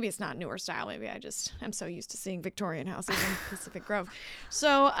it's not newer style. Maybe I'm so used to seeing Victorian houses in Pacific Grove.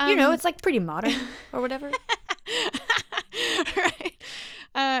 So it's like pretty modern or whatever. Right.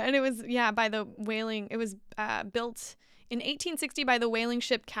 And it was by the whaling. It was built in 1860 by the whaling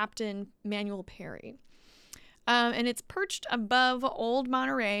ship Captain Manuel Perry. And it's perched above Old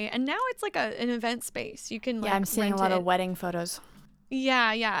Monterey, and now it's like an event space. You can I'm seeing a lot of wedding photos.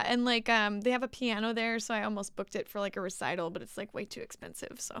 Yeah, and like they have a piano there, so I almost booked it for like a recital, but it's like way too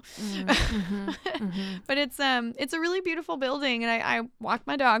expensive. So, but it's a really beautiful building, and I walked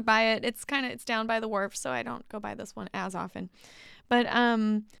my dog by it. It's down by the wharf, so I don't go by this one as often. But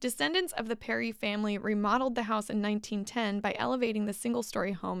descendants of the Perry family remodeled the house in 1910 by elevating the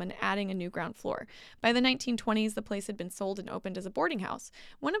single-story home and adding a new ground floor. By the 1920s, the place had been sold and opened as a boarding house.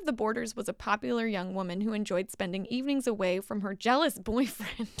 One of the boarders was a popular young woman who enjoyed spending evenings away from her jealous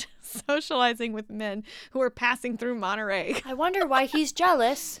boyfriend, socializing with men who were passing through Monterey. I wonder why he's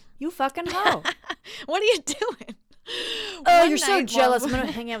jealous. You fucking hoe. What are you doing? Oh, you're so jealous. I'm going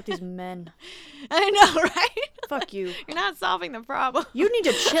to hang out with these men. I know, right? Fuck you. You're not solving the problem. You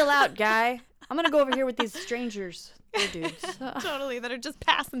need to chill out, guy. I'm going to go over here with these strangers. They're dudes. Totally, that are just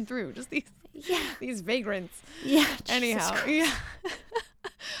passing through. Just these vagrants. Yeah. Anyhow, yeah.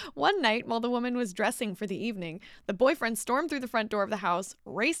 One night, while the woman was dressing for the evening, the boyfriend stormed through the front door of the house,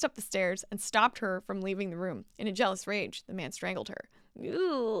 raced up the stairs, and stopped her from leaving the room. In a jealous rage, the man strangled her.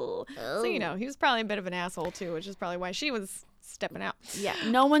 Ooh. So, he was probably a bit of an asshole, too, which is probably why she was stepping out. Yeah,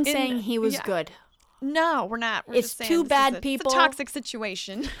 no one's saying he was good. No, we're not. We're it's just saying two bad people. It's a toxic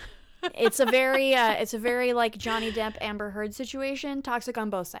situation. It's a very like Johnny Depp, Amber Heard situation. Toxic on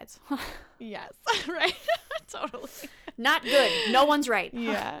both sides. Yes, right. Totally. Not good. No one's right.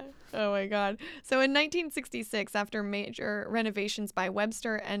 Yeah. Oh my God. So in 1966, after major renovations by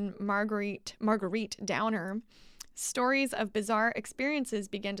Webster and Marguerite Downer, stories of bizarre experiences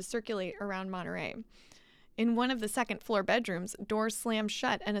began to circulate around Monterey. In one of the second floor bedrooms, doors slammed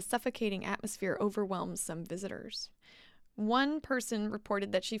shut and a suffocating atmosphere overwhelmed some visitors. One person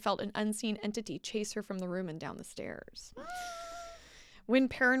reported that she felt an unseen entity chase her from the room and down the stairs. When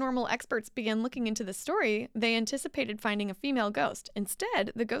paranormal experts began looking into the story, they anticipated finding a female ghost.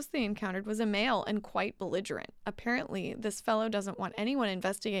 Instead, the ghost they encountered was a male and quite belligerent. Apparently, this fellow doesn't want anyone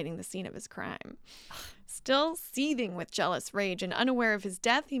investigating the scene of his crime. Still seething with jealous rage and unaware of his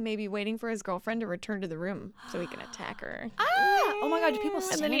death, he may be waiting for his girlfriend to return to the room so he can attack her. Oh my God, do people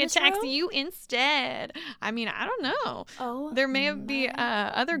and then he attacks you instead. I mean, I don't know. Oh, there may be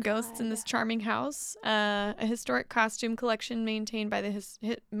other ghosts in this charming house. A historic costume collection maintained by the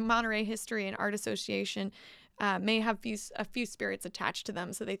Monterey History and Art Association may have a few spirits attached to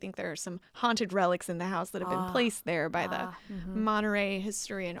them, so they think there are some haunted relics in the house that have been placed there by the Monterey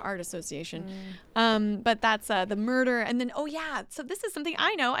History and Art Association. But that's the murder. And then, so this is something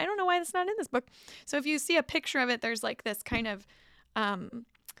I know. I don't know why it's not in this book. So if you see a picture of it, there's like this kind of,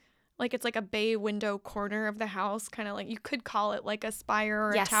 like it's like a bay window corner of the house, kind of like you could call it like a spire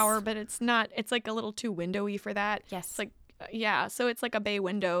or a tower, but it's not. It's like a little too windowy for that. Yes. It's like, so it's like a bay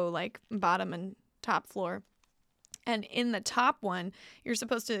window, like bottom and top floor. And in the top one, you're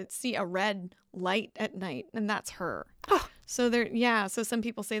supposed to see a red light at night, and that's her. So so some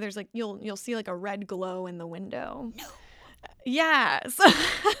people say there's like you'll see like a red glow in the window. No. Yeah. So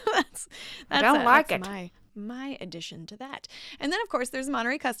that's I don't like it. My addition to that. And then of course there's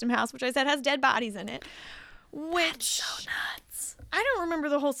Monterey Custom House, which I said has dead bodies in it. Which that's so nuts. I don't remember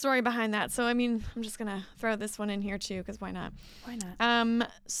the whole story behind that, so I mean, I'm just gonna throw this one in here too, because why not? Why not?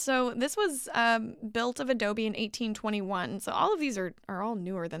 So this was built of adobe in 1821. So all of these are all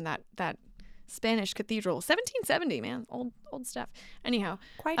newer than that Spanish cathedral. 1770, man, old stuff. Anyhow,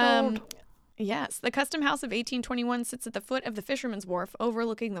 quite old. Yes, the Custom House of 1821 sits at the foot of the Fisherman's Wharf,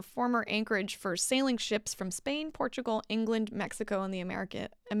 overlooking the former anchorage for sailing ships from Spain, Portugal, England, Mexico, and the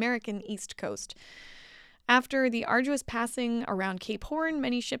American East Coast. After the arduous passing around Cape Horn,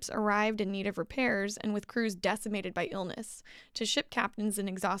 many ships arrived in need of repairs and with crews decimated by illness. To ship captains and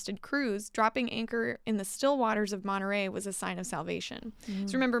exhausted crews, dropping anchor in the still waters of Monterey was a sign of salvation.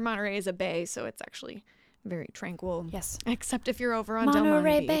 So remember, Monterey is a bay, so it's actually very tranquil. Yes. Except if you're over on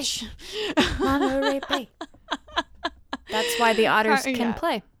Monterey Beach. Monterey Bay. That's why the otters can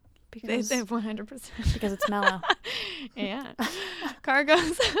play. Because They 100%. because it's mellow. Yeah.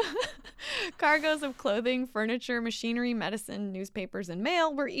 Cargoes cargoes of clothing, furniture, machinery, medicine, newspapers, and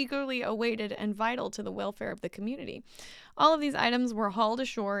mail were eagerly awaited and vital to the welfare of the community. All of these items were hauled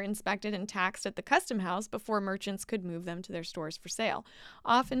ashore, inspected, and taxed at the custom house before merchants could move them to their stores for sale.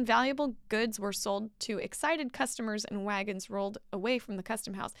 Often valuable goods were sold to excited customers, and wagons rolled away from the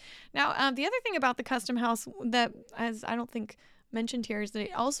custom house. Now, the other thing about the custom house that, as I don't think mentioned here, is that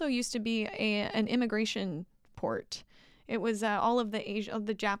it also used to be an immigration port. It was all of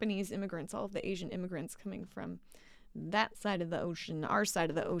the Japanese immigrants, all of the Asian immigrants coming from that side of the ocean, our side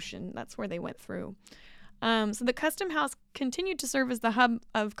of the ocean. That's where they went through. So the custom house continued to serve as the hub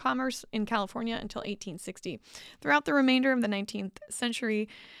of commerce in California until 1860. Throughout the remainder of the 19th century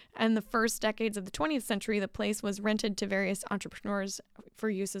and the first decades of the 20th century, the place was rented to various entrepreneurs for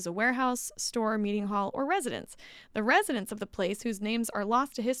use as a warehouse, store, meeting hall, or residence. The residents of the place, whose names are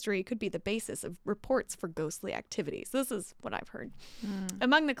lost to history, could be the basis of reports for ghostly activities. This is what I've heard.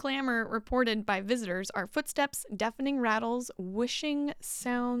 Among the clamor reported by visitors are footsteps, deafening rattles, whooshing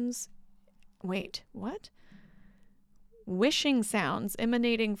sounds. Wait, what? Whooshing sounds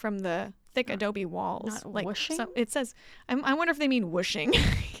emanating from the thick adobe walls. Not whooshing? It says, I wonder if they mean whooshing.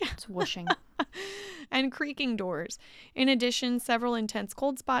 It's whooshing. And creaking doors. In addition, several intense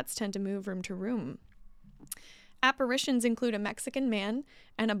cold spots tend to move room to room. Apparitions include a Mexican man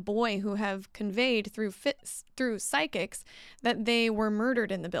and a boy who have conveyed through psychics that they were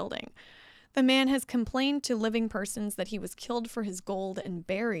murdered in the building. The man has complained to living persons that he was killed for his gold and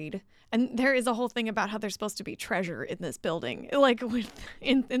buried. And there is a whole thing about how there's supposed to be treasure in this building, like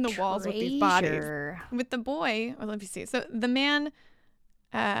in the walls with these bodies. With the boy, let me see. So the man,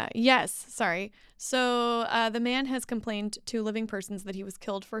 So the man has complained to living persons that he was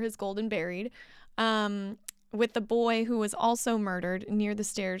killed for his gold and buried. With the boy who was also murdered near the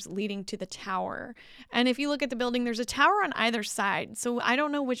stairs leading to the tower. And if you look at the building, there's a tower on either side. So I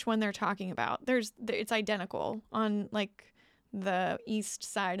don't know which one they're talking about. It's identical on like the east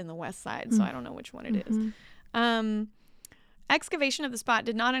side and the west side. So I don't know which one it is. Excavation of the spot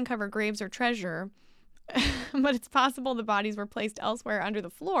did not uncover graves or treasure, but it's possible the bodies were placed elsewhere under the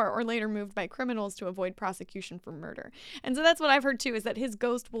floor or later moved by criminals to avoid prosecution for murder. And so that's what I've heard too, is that his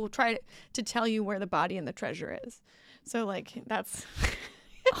ghost will try to tell you where the body and the treasure is. So like that's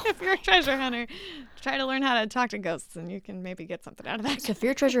if you're a treasure hunter, try to learn how to talk to ghosts and you can maybe get something out of that. So if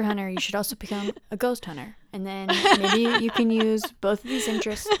you're a treasure hunter, you should also become a ghost hunter. And then maybe you can use both of these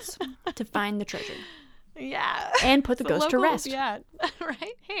interests to find the treasure. Yeah. And put the ghost to rest. Yeah.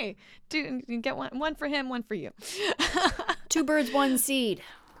 Right? Hey, you get one for him, one for you. 2 birds, 1 seed,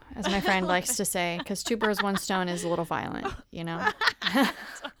 as my friend likes to say, because 2 birds, 1 stone is a little violent, you know?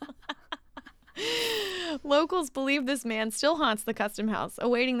 Locals believe this man still haunts the custom house,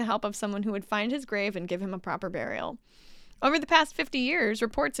 awaiting the help of someone who would find his grave and give him a proper burial. Over the past 50 years,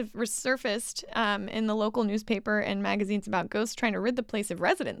 reports have resurfaced in the local newspaper and magazines about ghosts trying to rid the place of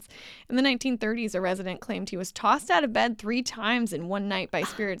residents. In the 1930s, a resident claimed he was tossed out of bed 3 times in one night by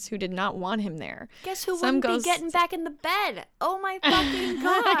spirits who did not want him there. Guess who wouldn't be getting back in the bed? Oh my fucking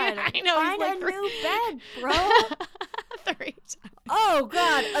God. I know. Find a new bed, bro. 3 times. Oh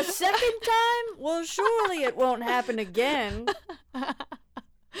God, a second time? Well, surely it won't happen again.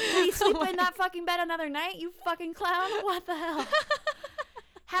 Will you sleep in that fucking bed another night, you fucking clown? What the hell?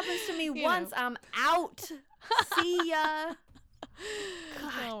 Happens to me once, I'm out. See ya.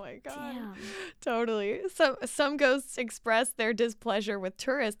 God, oh my God. damn. Totally. So some ghosts express their displeasure with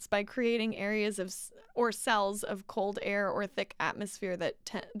tourists by creating areas or cells of cold air or thick atmosphere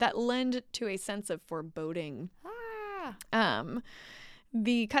that lend to a sense of foreboding.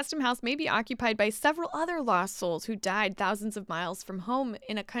 The custom house may be occupied by several other lost souls who died thousands of miles from home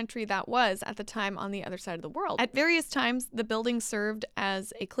in a country that was, at the time, on the other side of the world. At various times, the building served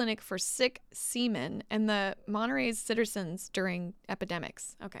as a clinic for sick seamen and the Monterey's citizens during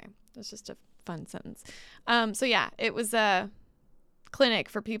epidemics. Okay, that's just a fun sentence. So yeah, it was a clinic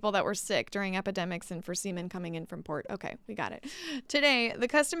for people that were sick during epidemics and for seamen coming in from port. Okay, we got it. Today, the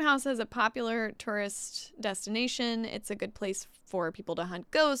custom house is a popular tourist destination. It's a good place for people to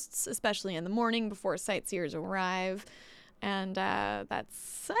hunt ghosts, especially in the morning before sightseers arrive. And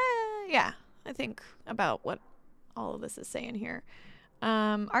that's, I think about what all of this is saying here.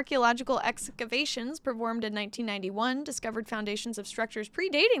 Archaeological excavations performed in 1991 discovered foundations of structures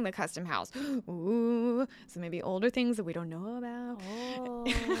predating the custom house. Ooh, so maybe older things that we don't know about.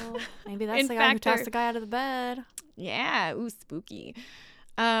 Oh, maybe that's the guy who tossed the guy out of the bed. Yeah, ooh, spooky.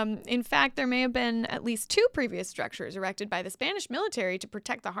 In fact, there may have been at least 2 previous structures erected by the Spanish military to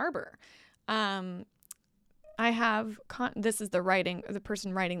protect the harbor. this is the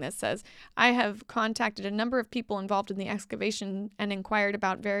person writing this says, I have contacted a number of people involved in the excavation and inquired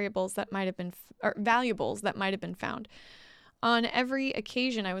about valuables that might have been found. On every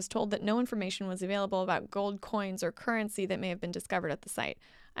occasion, I was told that no information was available about gold coins or currency that may have been discovered at the site.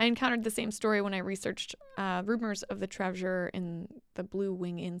 I encountered the same story when I researched rumors of the treasure in the Blue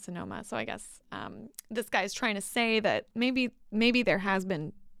Wing Inn, Sonoma. So I guess this guy's trying to say that maybe there has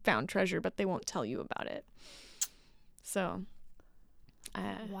been found treasure, but they won't tell you about it. So,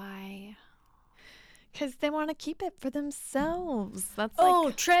 why? Because they want to keep it for themselves. That's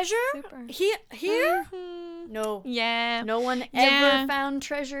treasure super. Here? Mm-hmm. No. Yeah. No one ever found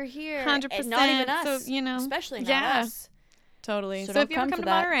treasure here. 100%. And not even us. So, especially not us. Totally. So if you ever don't come to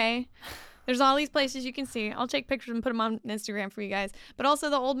Monterey, there's all these places you can see. I'll take pictures and put them on Instagram for you guys. But also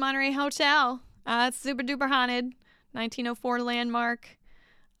the Old Monterey Hotel. It's super duper haunted. 1904 landmark.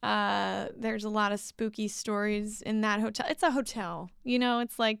 There's a lot of spooky stories in that hotel. It's a hotel.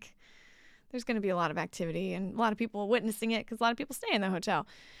 It's like there's going to be a lot of activity and a lot of people witnessing it because a lot of people stay in the hotel.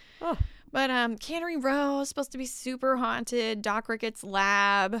 Oh. But Cannery Row is supposed to be super haunted. Doc Ricketts'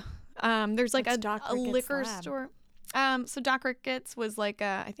 lab. There's like a liquor store. So Doc Ricketts was like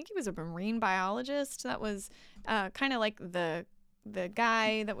I think he was a marine biologist. That was kind of like the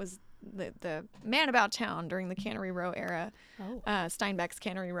guy that was the man about town during the Cannery Row era, Steinbeck's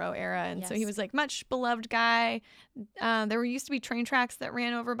Cannery Row era. And so he was like much beloved guy. There used to be train tracks that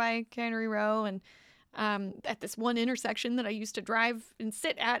ran over by Cannery Row, and at this one intersection that I used to drive and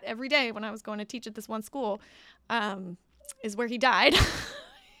sit at every day when I was going to teach at this one school, is where he died.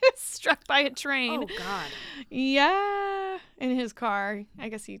 He was struck by a train. Oh, God. Yeah. In his car. I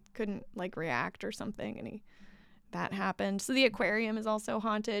guess he couldn't react or something, and that happened. So the aquarium is also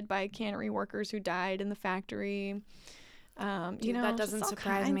haunted by cannery workers who died in the factory. That doesn't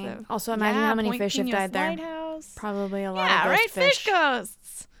surprise me. Of, also, imagine how many fish have died there. Lighthouse. Probably a lot of ghost right, fish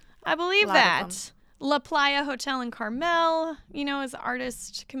ghosts. I believe that. La Playa Hotel in Carmel, is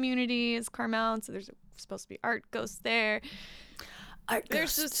artist community is Carmel, and so there's supposed to be art ghosts there.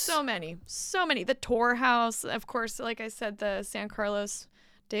 There's just so many. The Tor House, of course, like I said, the San Carlos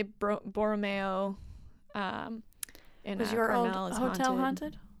de Borromeo. Was your Carmel old is hotel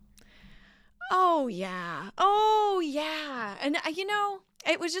haunted? Oh yeah. And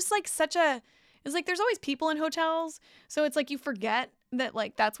it was just it's like there's always people in hotels, so it's like you forget that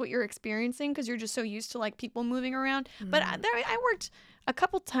that's what you're experiencing because you're just so used to people moving around. But I worked a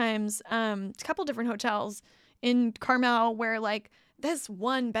couple times, a couple different hotels in Carmel where this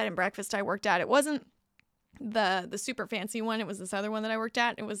one bed and breakfast I worked at, it wasn't the super fancy one. It was this other one that I worked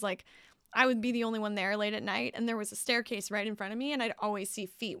at. It was I would be the only one there late at night, and there was a staircase right in front of me, and I'd always see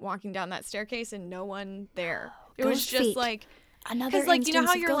feet walking down that staircase and no one there. It was just another because you know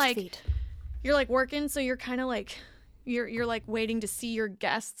how you're feet. You're working, so you're kind of you're waiting to see your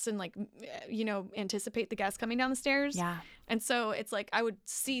guests and anticipate the guests coming down the stairs. Yeah. And so it's I would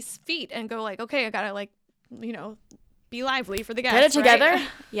see feet and go okay, I gotta be lively for the guests. Get it together. Right?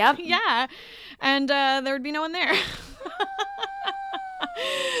 Yep. Yeah. And there would be no one there.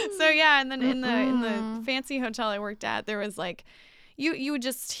 So yeah, and then in the fancy hotel I worked at, there was you would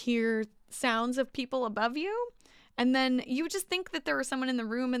just hear sounds of people above you, and then you would just think that there was someone in the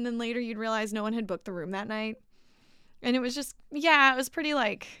room, and then later you'd realize no one had booked the room that night. And it was just it was pretty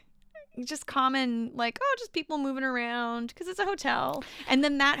just common just people moving around because it's a hotel. And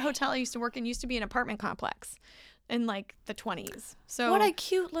then that hotel I used to work in used to be an apartment complex in the 20s. So what a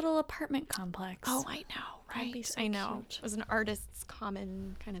cute little apartment complex. Oh, I know, right? That'd be so I know. cute. It was an artist's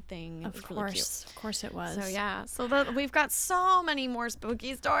common kind of thing. Of course it was. So yeah, we've got so many more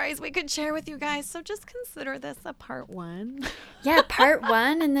spooky stories we could share with you guys. So just consider this a part 1. Yeah, part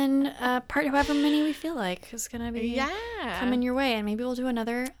 1, and then part however many we feel like is gonna be coming your way, and maybe we'll do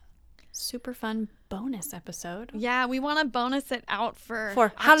another super fun bonus episode. Yeah, we want to bonus it out for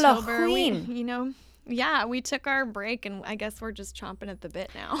October. Halloween. Yeah, we took our break, and I guess we're just chomping at the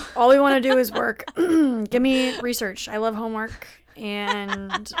bit now. All we want to do is work. Give me research. I love homework,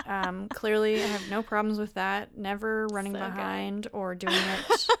 and clearly I have no problems with that. Never running behind or doing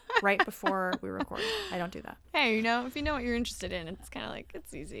it right before we record. I don't do that. Hey, if you know what you're interested in, it's kind of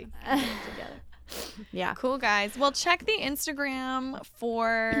it's easy. Together. Yeah. Cool, guys. Well, check the Instagram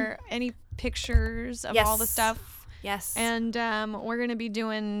for any pictures of all the stuff. Yes. And we're going to be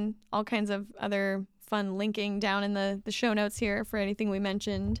doing all kinds of other fun linking down in the show notes here for anything we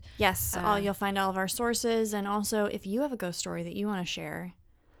mentioned. Yes. You'll find all of our sources. And also, if you have a ghost story that you want to share,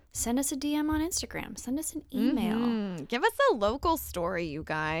 send us a DM on Instagram. Send us an email. Mm-hmm. Give us a local story, you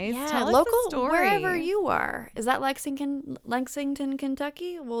guys. Yeah, Tell local, us a story. wherever you are. Is that Lexington,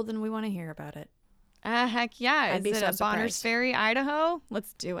 Kentucky? Well, then we want to hear about it. Heck yeah. I'd be Is it so a Bonners surprised. Ferry, Idaho?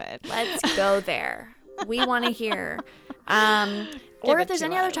 Let's do it. Let's go there. We want to hear. Or if there's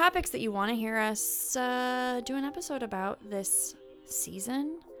any other topics that you want to hear us do an episode about this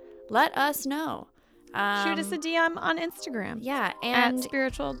season, let us know. Shoot us a DM on Instagram. Yeah, At and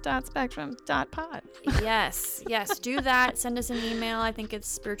spiritual.spectrum.pod. yes, do that. Send us an email. I think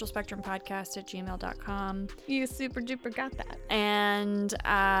it's spiritualspectrumpodcast@gmail.com. You super duper got that. And,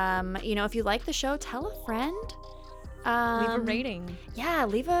 if you like the show, tell a friend. Leave a rating. Yeah,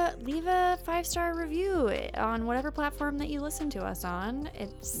 leave a 5-star review on whatever platform that you listen to us on.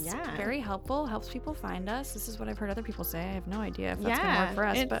 It's very helpful, helps people find us. This is what I've heard other people say. I have no idea if that's going to work for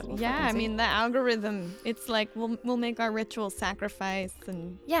us, but we'll I mean, the algorithm, it's like we'll make our ritual sacrifice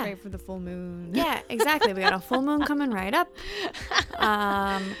and pray for the full moon. Yeah, exactly. We got a full moon coming right up.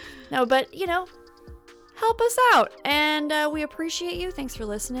 No, but, help us out. And we appreciate you. Thanks for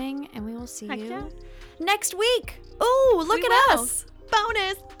listening, and we will see you next week. Oh, look at us.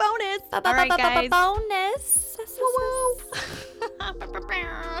 Bonus. All right, guys. Bonus. Woo.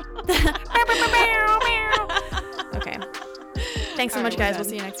 Okay. Thanks so much, guys. We'll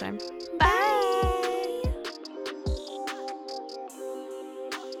see you next time. Bye.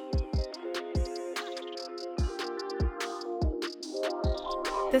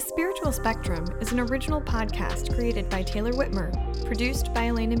 The Spiritual Spectrum is an original podcast created by Taylor Whitmer, produced by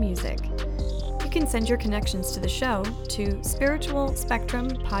Elena Music. You can send your connections to the show to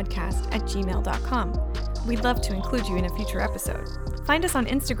spiritualspectrumpodcast@gmail.com. We'd love to include you in a future episode. Find us on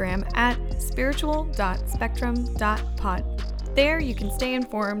Instagram at spiritual.spectrum.pod. There you can stay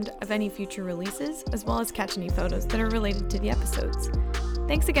informed of any future releases, as well as catch any photos that are related to the episodes.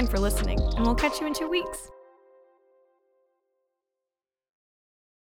 Thanks again for listening, and we'll catch you in 2 weeks.